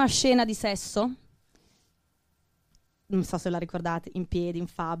alla prima scena di sesso, non so se la ricordate, in piedi, in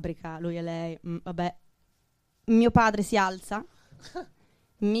fabbrica, lui e lei, vabbè, mio padre si alza,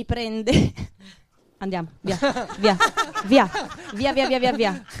 mi prende, andiamo, via.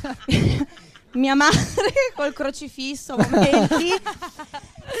 Mia madre col crocifisso, momenti,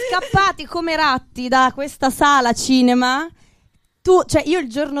 scappati come ratti da questa sala cinema. Cioè io il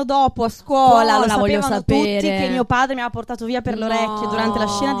giorno dopo a scuola lo sapevano tutti che mio padre mi aveva portato via per l'orecchio durante la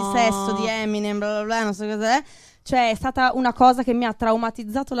scena di sesso di Eminem, bla bla bla, non so cos'è. Cioè è stata una cosa che mi ha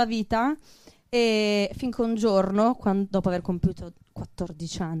traumatizzato la vita, e finché un giorno, dopo aver compiuto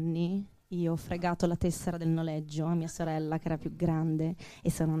 14 anni, io ho fregato la tessera del noleggio a mia sorella che era più grande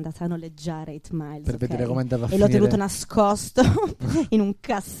e sono andata a noleggiare 8 Miles per vedere come andava a e finire. l'ho tenuto nascosto in un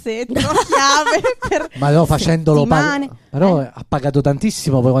cassetto a chiave per ma no, facendolo però Eh? ha pagato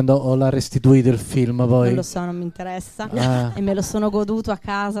tantissimo poi quando l'ha restituito il film poi. Non lo so, non mi interessa. E me lo sono goduto a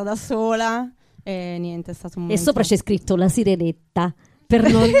casa da sola e niente, è stato un momento. E sopra c'è scritto la sirenetta per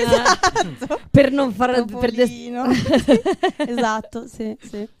non esatto. per non far Topolino. Esatto, sì.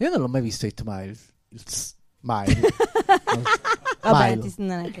 Io non l'ho mai visto 8 Miles. Mai. Vabbè,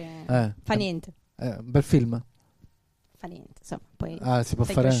 non è che fa niente. Un bel film. Fa niente, insomma, poi Si può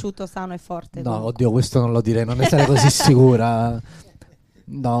sei fare cresciuto sano e forte. No, comunque. oddio, questo non lo direi, non ne sarei così sicura.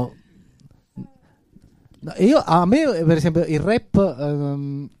 No. Io a me per esempio il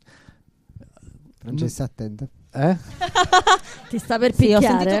rap Francesca, attenta. Ti sta per Sì, ho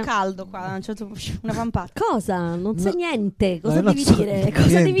picchiare? sentito caldo qua, a un certo punto, una vampata. Cosa? Non sai niente. No, Cosa io non devi so dire? Cosa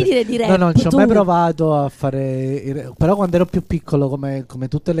niente. devi dire di rap? No, non ci ho tu? mai provato a fare però quando ero più piccolo, come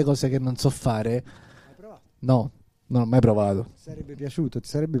tutte le cose che non so fare. No, non ho mai provato. Ti sarebbe piaciuto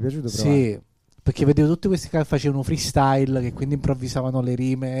provare? Sì, perché vedevo tutti questi che facevano freestyle, che quindi improvvisavano le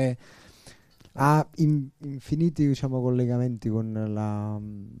rime. Ha infiniti, diciamo, collegamenti con la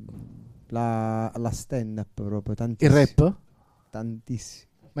stand-up proprio, Il tantissimo. rap? Tantissimo.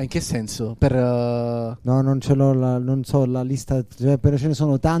 Ma in che senso? Per No, non ce l'ho, non so la lista, cioè, però ce ne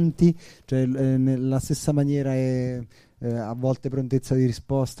sono tanti, cioè, nella stessa maniera è a volte prontezza di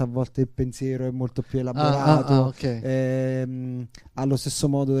risposta, a volte il pensiero è molto più elaborato. Ok. Allo stesso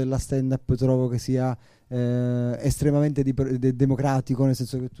modo della stand-up trovo che sia estremamente democratico, nel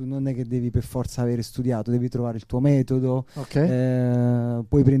senso che tu non è che devi per forza avere studiato, devi trovare il tuo metodo. Ok.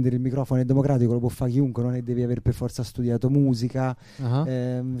 Puoi prendere il microfono, è democratico, lo può fare chiunque, non è devi aver per forza studiato musica.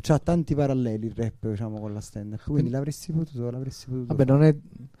 C'ha tanti paralleli il rap, diciamo, con la stand-up, quindi l'avresti potuto Vabbè, non è.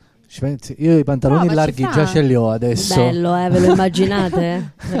 Ci pensi? Io i pantaloni larghi già ce li ho adesso. Bello, ve lo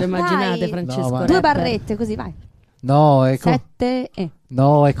immaginate? Ve lo immaginate, Dai. Francesco? No, ma- 2 rapper? barrette, così vai. No, ecco. 7 e.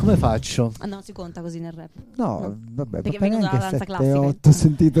 No, e come faccio? Ah, no, si conta così nel rap. No, vabbè, Perché va bene vengo anche dalla danza 7 classica. 8, ho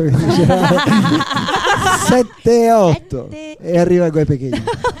sentito che diceva 7 e 8 Sette e arriva coi pechegni.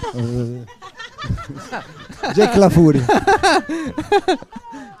 Jack la Furia.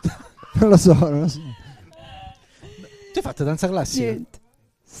 Non lo so. Tu hai fatto danza classica? Niente.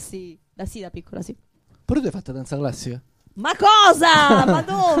 Sì, da piccola, sì. Pure tu hai fatto danza classica? Ma cosa? Ma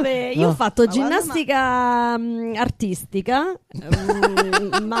dove? Io No. ho fatto Ma guarda, ginnastica artistica,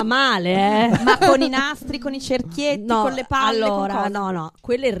 ma male, Ma con i nastri, con i cerchietti, No, con le palle, allora, con cosa? no,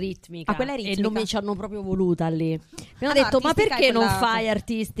 quella è ritmica. Ah, quella è E ritmica. non mi ci hanno proprio voluta lì. Mi hanno Ah, no, detto, ma artistica perché è non quella- fai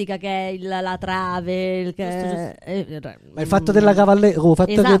artistica, che è la trave? Ma il fatto della cavalletta, il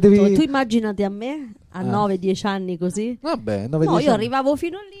fatto Esatto, che devi. tu immaginati a me a 9-10 anni così. Vabbè, No, io arrivavo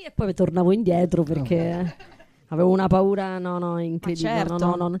fino lì e poi tornavo indietro perché avevo una paura, Ma incredibile. certo.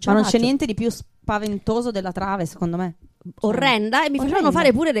 No, non ce Ma la non c'è faccio. niente di più spaventoso della trave, secondo me. Orrenda, e mi facevano Orrenda.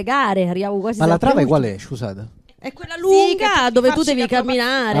 fare pure le gare. Arrivavo quasi Ma la sempre trave qual ultima. è? Scusate. È quella Sì, lunga che dove tu facci devi le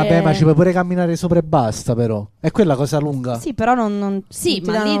camminare. Vabbè, ma ci puoi pure camminare sopra e basta, però. È quella cosa lunga. Sì, però non Sì, non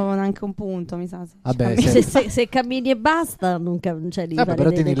ti ma lì- danno neanche un punto, mi sa. Vabbè, Se cammini e basta, non c'è di vabbè, fare però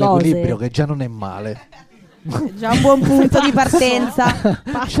delle tieni cose. l'equilibrio, che già non è male. È già un buon punto di partenza.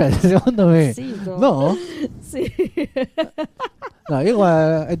 Cioè, secondo me. Sì, No? Sì. No, io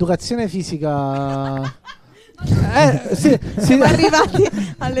educazione fisica. Sì. Siamo arrivati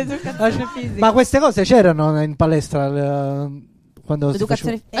all'educazione fisica. Ma queste cose c'erano in palestra quando si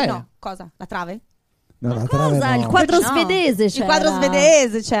L'educazione faceva- no, cosa? La trave? No, la trave Cosa? no. Il quadro No. svedese Il c'era. quadro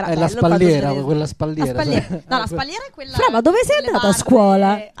svedese c'era. È la bello il quadro spalliera, svedese. quella La spalliera. spalliera. sai? No, la spalliera è quella. Fra, ma dove sei quelle andata a barre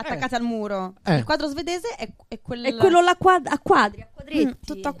scuola? Attaccate al muro. Eh. Il quadro svedese è quel. È quello là a quadri, a quadretti.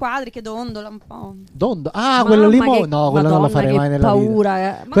 tutto a quadri che dondola un po'. Dondo. Ah, quello lì. Mamma, che- No, quello non lo Madonna, farei che mai nella vita. paura.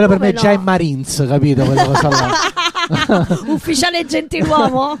 Ma Quello per me come già è no? Marines, capito? Quella cosa là. Ufficiale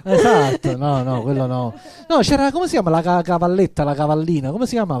gentiluomo? Esatto, no, quello no. No, c'era, come si chiama la cavalletta, la cavallina? Come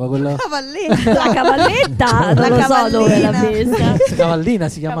si chiamava quella? Cavalletta. La cavalletta? La Non lo so dove l'ha cavallina. messa. Cavallina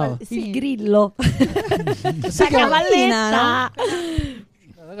si chiamava. Sì. Il grillo. La cavallina, no?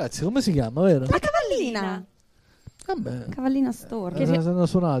 Ragazzi, come si chiama, vero? La cavallina. Vabbè. Cavallina Store. Se ne hanno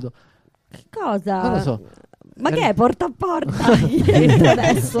suonato. Che cosa? Non lo so. Ma che è porta a porta?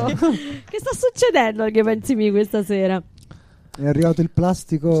 Adesso che sta succedendo al GhePensiMi questa sera? È arrivato il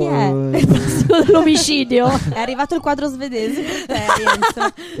plastico. Chi è? Il plastico dell'omicidio. È arrivato il quadro svedese per te,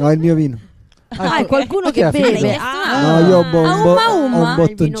 Arienzo. No, è il mio vino. È qualcuno che la fine? beve. No, io ho un Il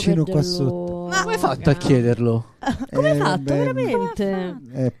bottoncino vino qua per sotto. Ma come hai fatto a chiederlo? Come hai fatto, beh, veramente?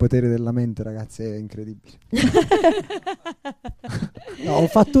 È il potere della mente, ragazzi, è incredibile. No, ho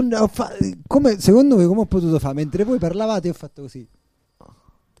fatto secondo voi come ho potuto fare? Mentre voi parlavate ho fatto così.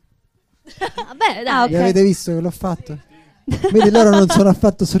 Vabbè, dai. Mi avete visto che l'ho fatto? Vedi, loro non sono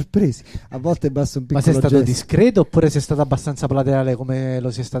affatto sorpresi. A volte basta un piccolo Ma sei stato gesto. discreto oppure sei stato abbastanza plateale come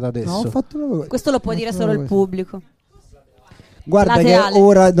lo sei stato adesso? No, ho fatto proprio Questo lo può ho dire fatto solo il proprio pubblico. Guarda Laterale. che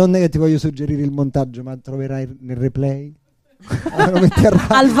ora non è che ti voglio suggerire il montaggio, ma troverai nel replay. Lo metti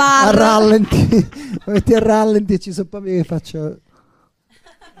Al VAR. a rallenti. Lo metti a rallenti e ci sono proprio che faccio.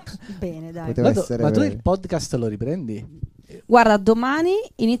 Bene, dai. Poteva Ma essere tu il podcast lo riprendi? Guarda, domani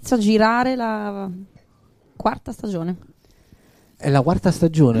inizio a girare la 4ª stagione. È la 4ª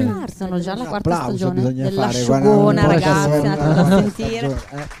stagione. Sono già la 4ª Applauso stagione bisogna fare, dell'asciugona, guarda, ragazzi, un andate a podcast. sentire.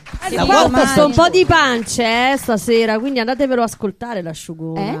 Sì, Sì, qua ormai- ci sono un po' di pance stasera, quindi andatevelo a ascoltare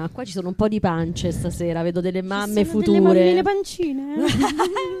l'asciugona. Qua ci sono un po' di pance stasera, vedo delle mamme future. Delle mammine pancine.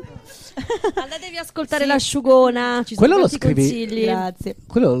 Andatevi a ascoltare l'asciugona, ci sono Quello lo tanti scrivi- consigli. Grazie.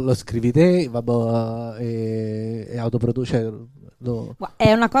 Quello lo scrivi te, vabbè, e autoproduce.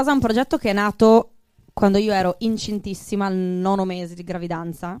 È una cosa, un progetto che è nato quando io ero incintissima al 9° mese di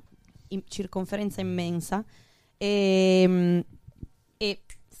gravidanza, in circonferenza immensa, e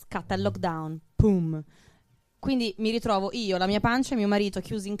scatta il lockdown, boom. Quindi mi ritrovo io, la mia pancia e mio marito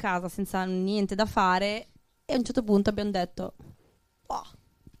chiusi in casa senza niente da fare, e a un certo punto abbiamo detto: oh,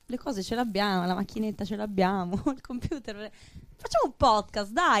 le cose ce l'abbiamo, la macchinetta ce l'abbiamo, il computer, facciamo un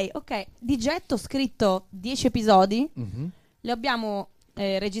podcast, dai. Ok, di getto ho scritto 10 episodi, li abbiamo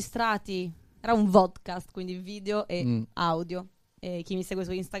registrati. Era un vodcast, quindi video e audio. E chi mi segue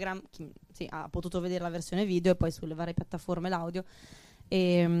su Instagram ha potuto vedere la versione video e poi sulle varie piattaforme l'audio.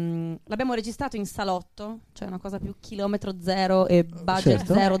 L'abbiamo registrato in salotto, cioè una cosa più chilometro zero e budget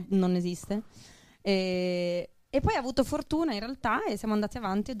zero non esiste. E poi ha avuto fortuna in realtà e siamo andati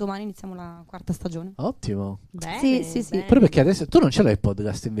avanti e domani iniziamo la 4ª stagione. Ottimo. Bene, Sì. bene. Però perché adesso tu non ce l'hai il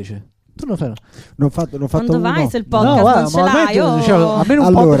podcast invece? Tu non fai. Non ho fatto Quando vai uno. se il podcast non ce l'hai? Almeno un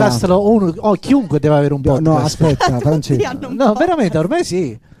Allora. podcast chiunque deve avere un podcast. No, aspetta, Ti Francesco. hanno un No, po'. veramente, ormai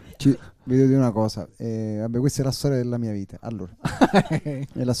sì. Vi devo dire una cosa. Vabbè, questa è la storia della mia vita. Allora, è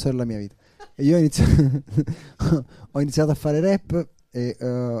la storia della mia vita. E io ho iniziato a fare rap e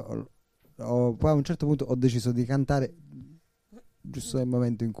poi a un certo punto ho deciso di cantare giusto nel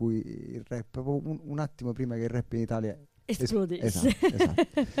momento in cui il rap, proprio un attimo prima che il rap in Italia Esplodesse. esatto.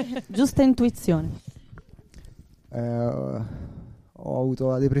 Giusta intuizione. Ho avuto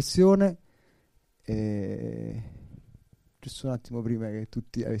la depressione e giusto un attimo prima che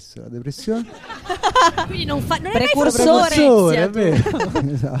tutti avessero la depressione. Quindi non è mai Precursore. promozia, È vero.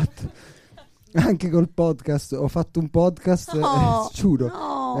 Esatto. Anche col podcast ho fatto un podcast, giuro,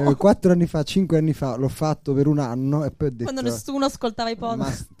 No. 4 anni fa, 5 anni fa l'ho fatto per un anno e poi ho detto Quando nessuno ascoltava i ma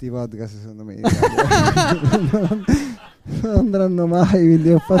podcast. sti podcast secondo me non andranno mai,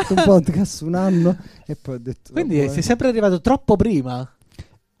 quindi ho fatto un podcast un anno e poi ho detto Quindi vabbè, sei sempre arrivato troppo prima.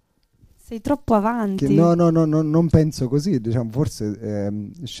 Sei troppo avanti. che no, non penso così, diciamo,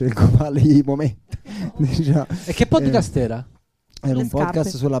 forse scelgo male i momenti. Diciamo. E che podcast era? Era Le un podcast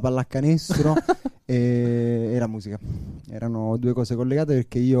scarpe. sulla pallacanestro e la musica. Erano due cose collegate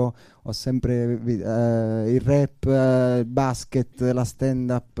perché io ho sempre il rap, il basket, la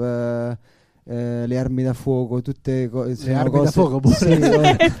stand up, le armi da fuoco, tutte Le armi da fuoco pure. Sì,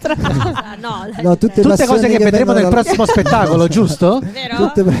 no, tutte Tutte cose che vedremo nel prossimo spettacolo, giusto?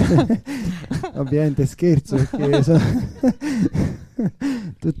 vero? Ovviamente scherzo perché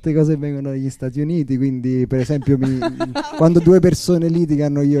tutte cose che vengono dagli Stati Uniti, quindi per esempio quando due persone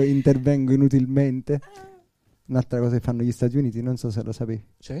litigano io intervengo inutilmente. Un'altra cosa che fanno gli Stati Uniti, non so se lo sapevi,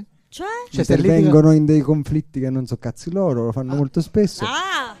 Cioè? Cioè, se intervengono in dei conflitti che non so cazzi loro, lo fanno molto spesso.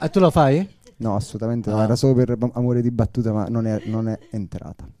 Ah, tu lo fai? No, assolutamente no, era solo per amore di battuta, ma non è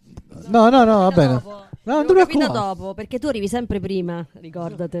entrata. No, va bene. dopo. No, non L'ho ti capita preoccupare. dopo, perché tu arrivi sempre prima,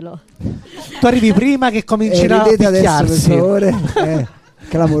 ricordatelo. Tu arrivi prima che comincino a Ridete adesso per picchiarsi. favore.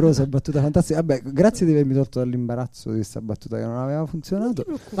 Clamorosa battuta fantastica. Vabbè, grazie di avermi tolto dall'imbarazzo di questa battuta che non aveva funzionato.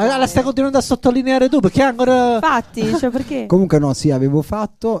 Ma la stai continuando a sottolineare tu perché ancora. Infatti, cioè perché? Comunque no, sì, avevo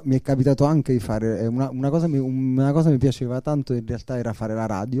fatto, mi è capitato anche di fare una cosa mi piaceva tanto in realtà era fare la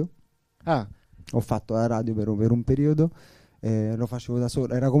radio. Ah, Ho fatto la radio per un periodo, lo facevo da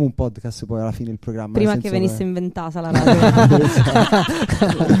solo, era come un podcast poi alla fine il programma. Prima nel che senso venisse inventata la radio.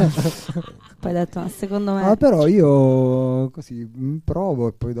 Poi hai detto, secondo me. Però io così provo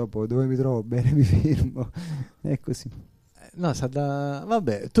e poi dopo dove mi trovo bene mi fermo. È così. No,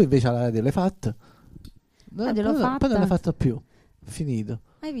 vabbè, tu invece la radio l'hai fatta? L'ho fatta. Poi non l'hai fatta più. Finito.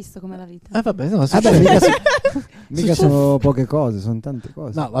 Hai visto com'è la vita? Vabbè, no, mica sono poche cose, sono tante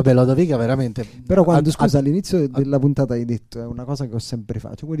cose. No, vabbè, Lodovica veramente. Però quando scusa all'inizio della puntata hai detto è una cosa che ho sempre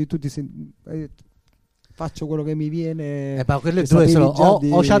fatto, quindi tu hai detto, faccio quello che mi viene. Ma quelle due sono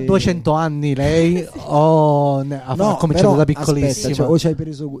o c'ha 200 anni lei o ha cominciato da piccolissima. Aspetta, o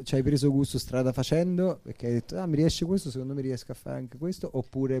ci hai preso gusto strada facendo perché hai detto mi riesce questo, secondo me riesco a fare anche questo,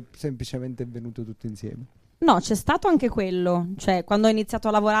 oppure semplicemente è venuto tutto insieme. No, c'è stato anche quello, cioè quando ho iniziato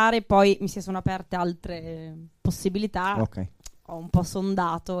a lavorare poi mi si sono aperte altre possibilità, ho un po'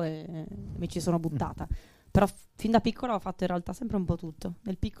 sondato e mi ci sono buttata. Però fin da piccola ho fatto in realtà sempre un po' tutto.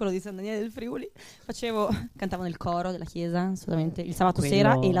 Nel piccolo di San Daniele del Friuli cantavo nel coro della chiesa, assolutamente, il sabato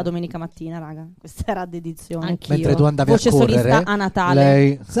sera e la domenica mattina, raga. Questa era dedizione. Anch'io. Mentre tu andavi voce a correre, solista a Natale.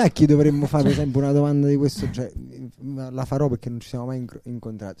 lei... Sai chi dovremmo fare per esempio una domanda di questo? Cioè, la farò perché non ci siamo mai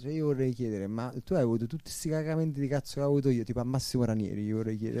incontrati. Cioè, io vorrei chiedere, ma tu hai avuto tutti questi cagamenti di cazzo che ho avuto io? Tipo a Massimo Ranieri, io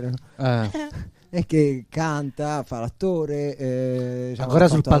vorrei chiedere. E che canta, fa l'attore, ancora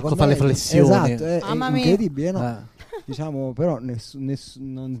sul palco fa le flessioni. Esatto, è Mamma mia. incredibile, no? Diciamo, però non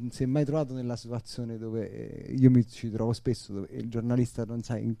si è mai trovato nella situazione dove io mi ci trovo spesso, dove il giornalista non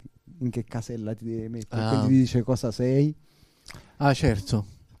sa in che casella ti deve mettere, quindi ti dice cosa sei. Certo.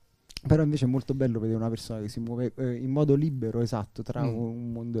 Però invece è molto bello vedere una persona che si muove in modo libero, esatto, tra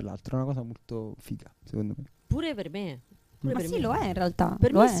un mondo e l'altro. È una cosa molto figa, secondo me. Pure per me. Ma sì, lo è in realtà.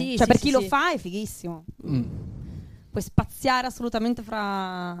 Per lo me è. sì, cioè, sì, per sì, chi lo sì. fa è fighissimo. Puoi spaziare assolutamente fra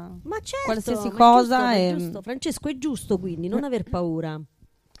Ma certo, qualsiasi ma cosa. è giusto. Francesco, è giusto, quindi non aver paura.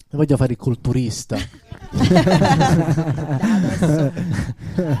 Voglio fare il culturista.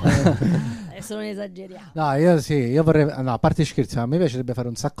 Adesso non esageriamo. No, io vorrei. No, a parte scherzi, a me piacerebbe fare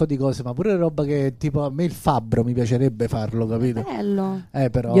un sacco di cose, ma pure roba che tipo a me il fabbro mi piacerebbe farlo, capito? Bello.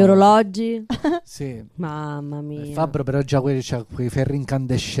 Però. Gli orologi? Sì. Mamma mia. Il fabbro, però già c'ha quei ferri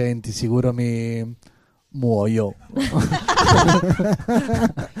incandescenti, sicuro mi muoio.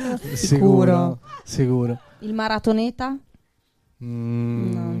 Sicuro. Il maratoneta?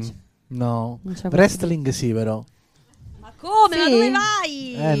 No. Non c'è Wrestling sì, però. Ma come? Sì? Ma dove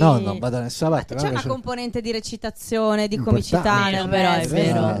vai? No, non vado da nessuna parte. C'è una componente di recitazione, di comicità nel Però è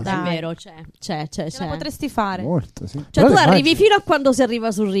vero, wrestling, dai. è vero, c'è. Ce la potresti fare. Molto, sì. Cioè, Però tu immagino. arrivi fino a quando si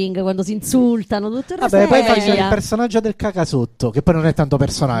arriva sul ring, quando si insultano, tutto il resto. Vabbè, poi è faccio via. il personaggio del cacasotto, che poi non è tanto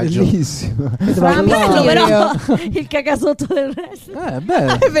personaggio. Bellissimo. Bello, però il cagasotto del resto.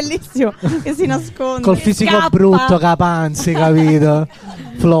 Bello. È bellissimo che si nasconde. Col fisico scappa. brutto, capanzi, capito?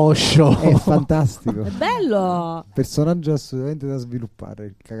 Floscio. È fantastico. È bello. Personaggio assolutamente da sviluppare,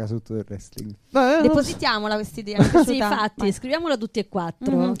 il cagasotto del wrestling. Depositiamola quest'idea. Sì, infatti, scriviamola tutti e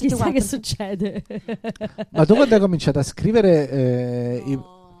quattro. Tutti e Chissà quattro. che succede. Ma tu quando hai cominciato a scrivere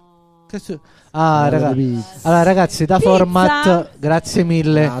allora ragazzi, da Pizza. format, grazie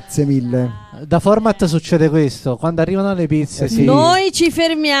mille. Grazie mille. Da format succede questo: quando arrivano le pizze Noi ci si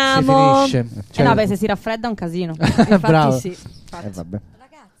fermiamo. finisce. Eh no, beh, se si raffredda è un casino. Infatti Bravo. sì. Vabbè.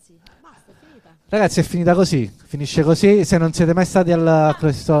 Ragazzi, basta, è finita. Ragazzi, è finita così. Finisce così. Se non siete mai stati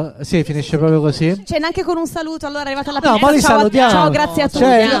questo, sì, finisce proprio così. Cioè, neanche con un saluto. Allora è arrivata la No, pizza. ma li Ciao, salutiamo. ciao, grazie a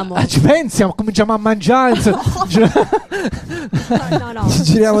tutti. Ci pensiamo, cominciamo a mangiare. No. Ci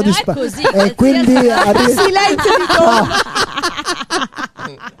giriamo Però di è spalle. così, E quindi Silenzio di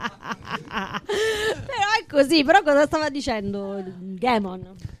Però è così. Però cosa stava dicendo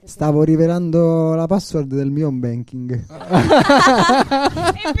Ghemon? stavo rivelando la password del mio home banking. E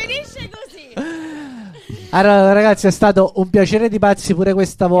finisce così. Allora ragazzi, è stato un piacere di pazzi pure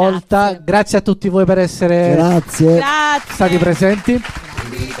questa volta. Grazie a tutti voi per essere Grazie. stati presenti.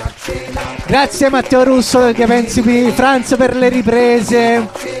 Grazie a Matteo Russo del GhePensiMi, Franz per le riprese.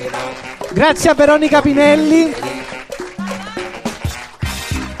 Grazie a Veronica Pinelli,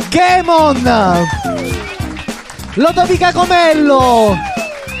 Ghemon, Lodovica Comello.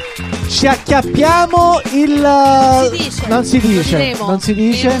 Ci acchiappiamo il... Non si dice. Lo diremo. Non si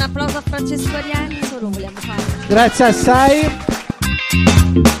dice. E un applauso a Francesco Arienzo, lo vogliamo fare. Grazie assai.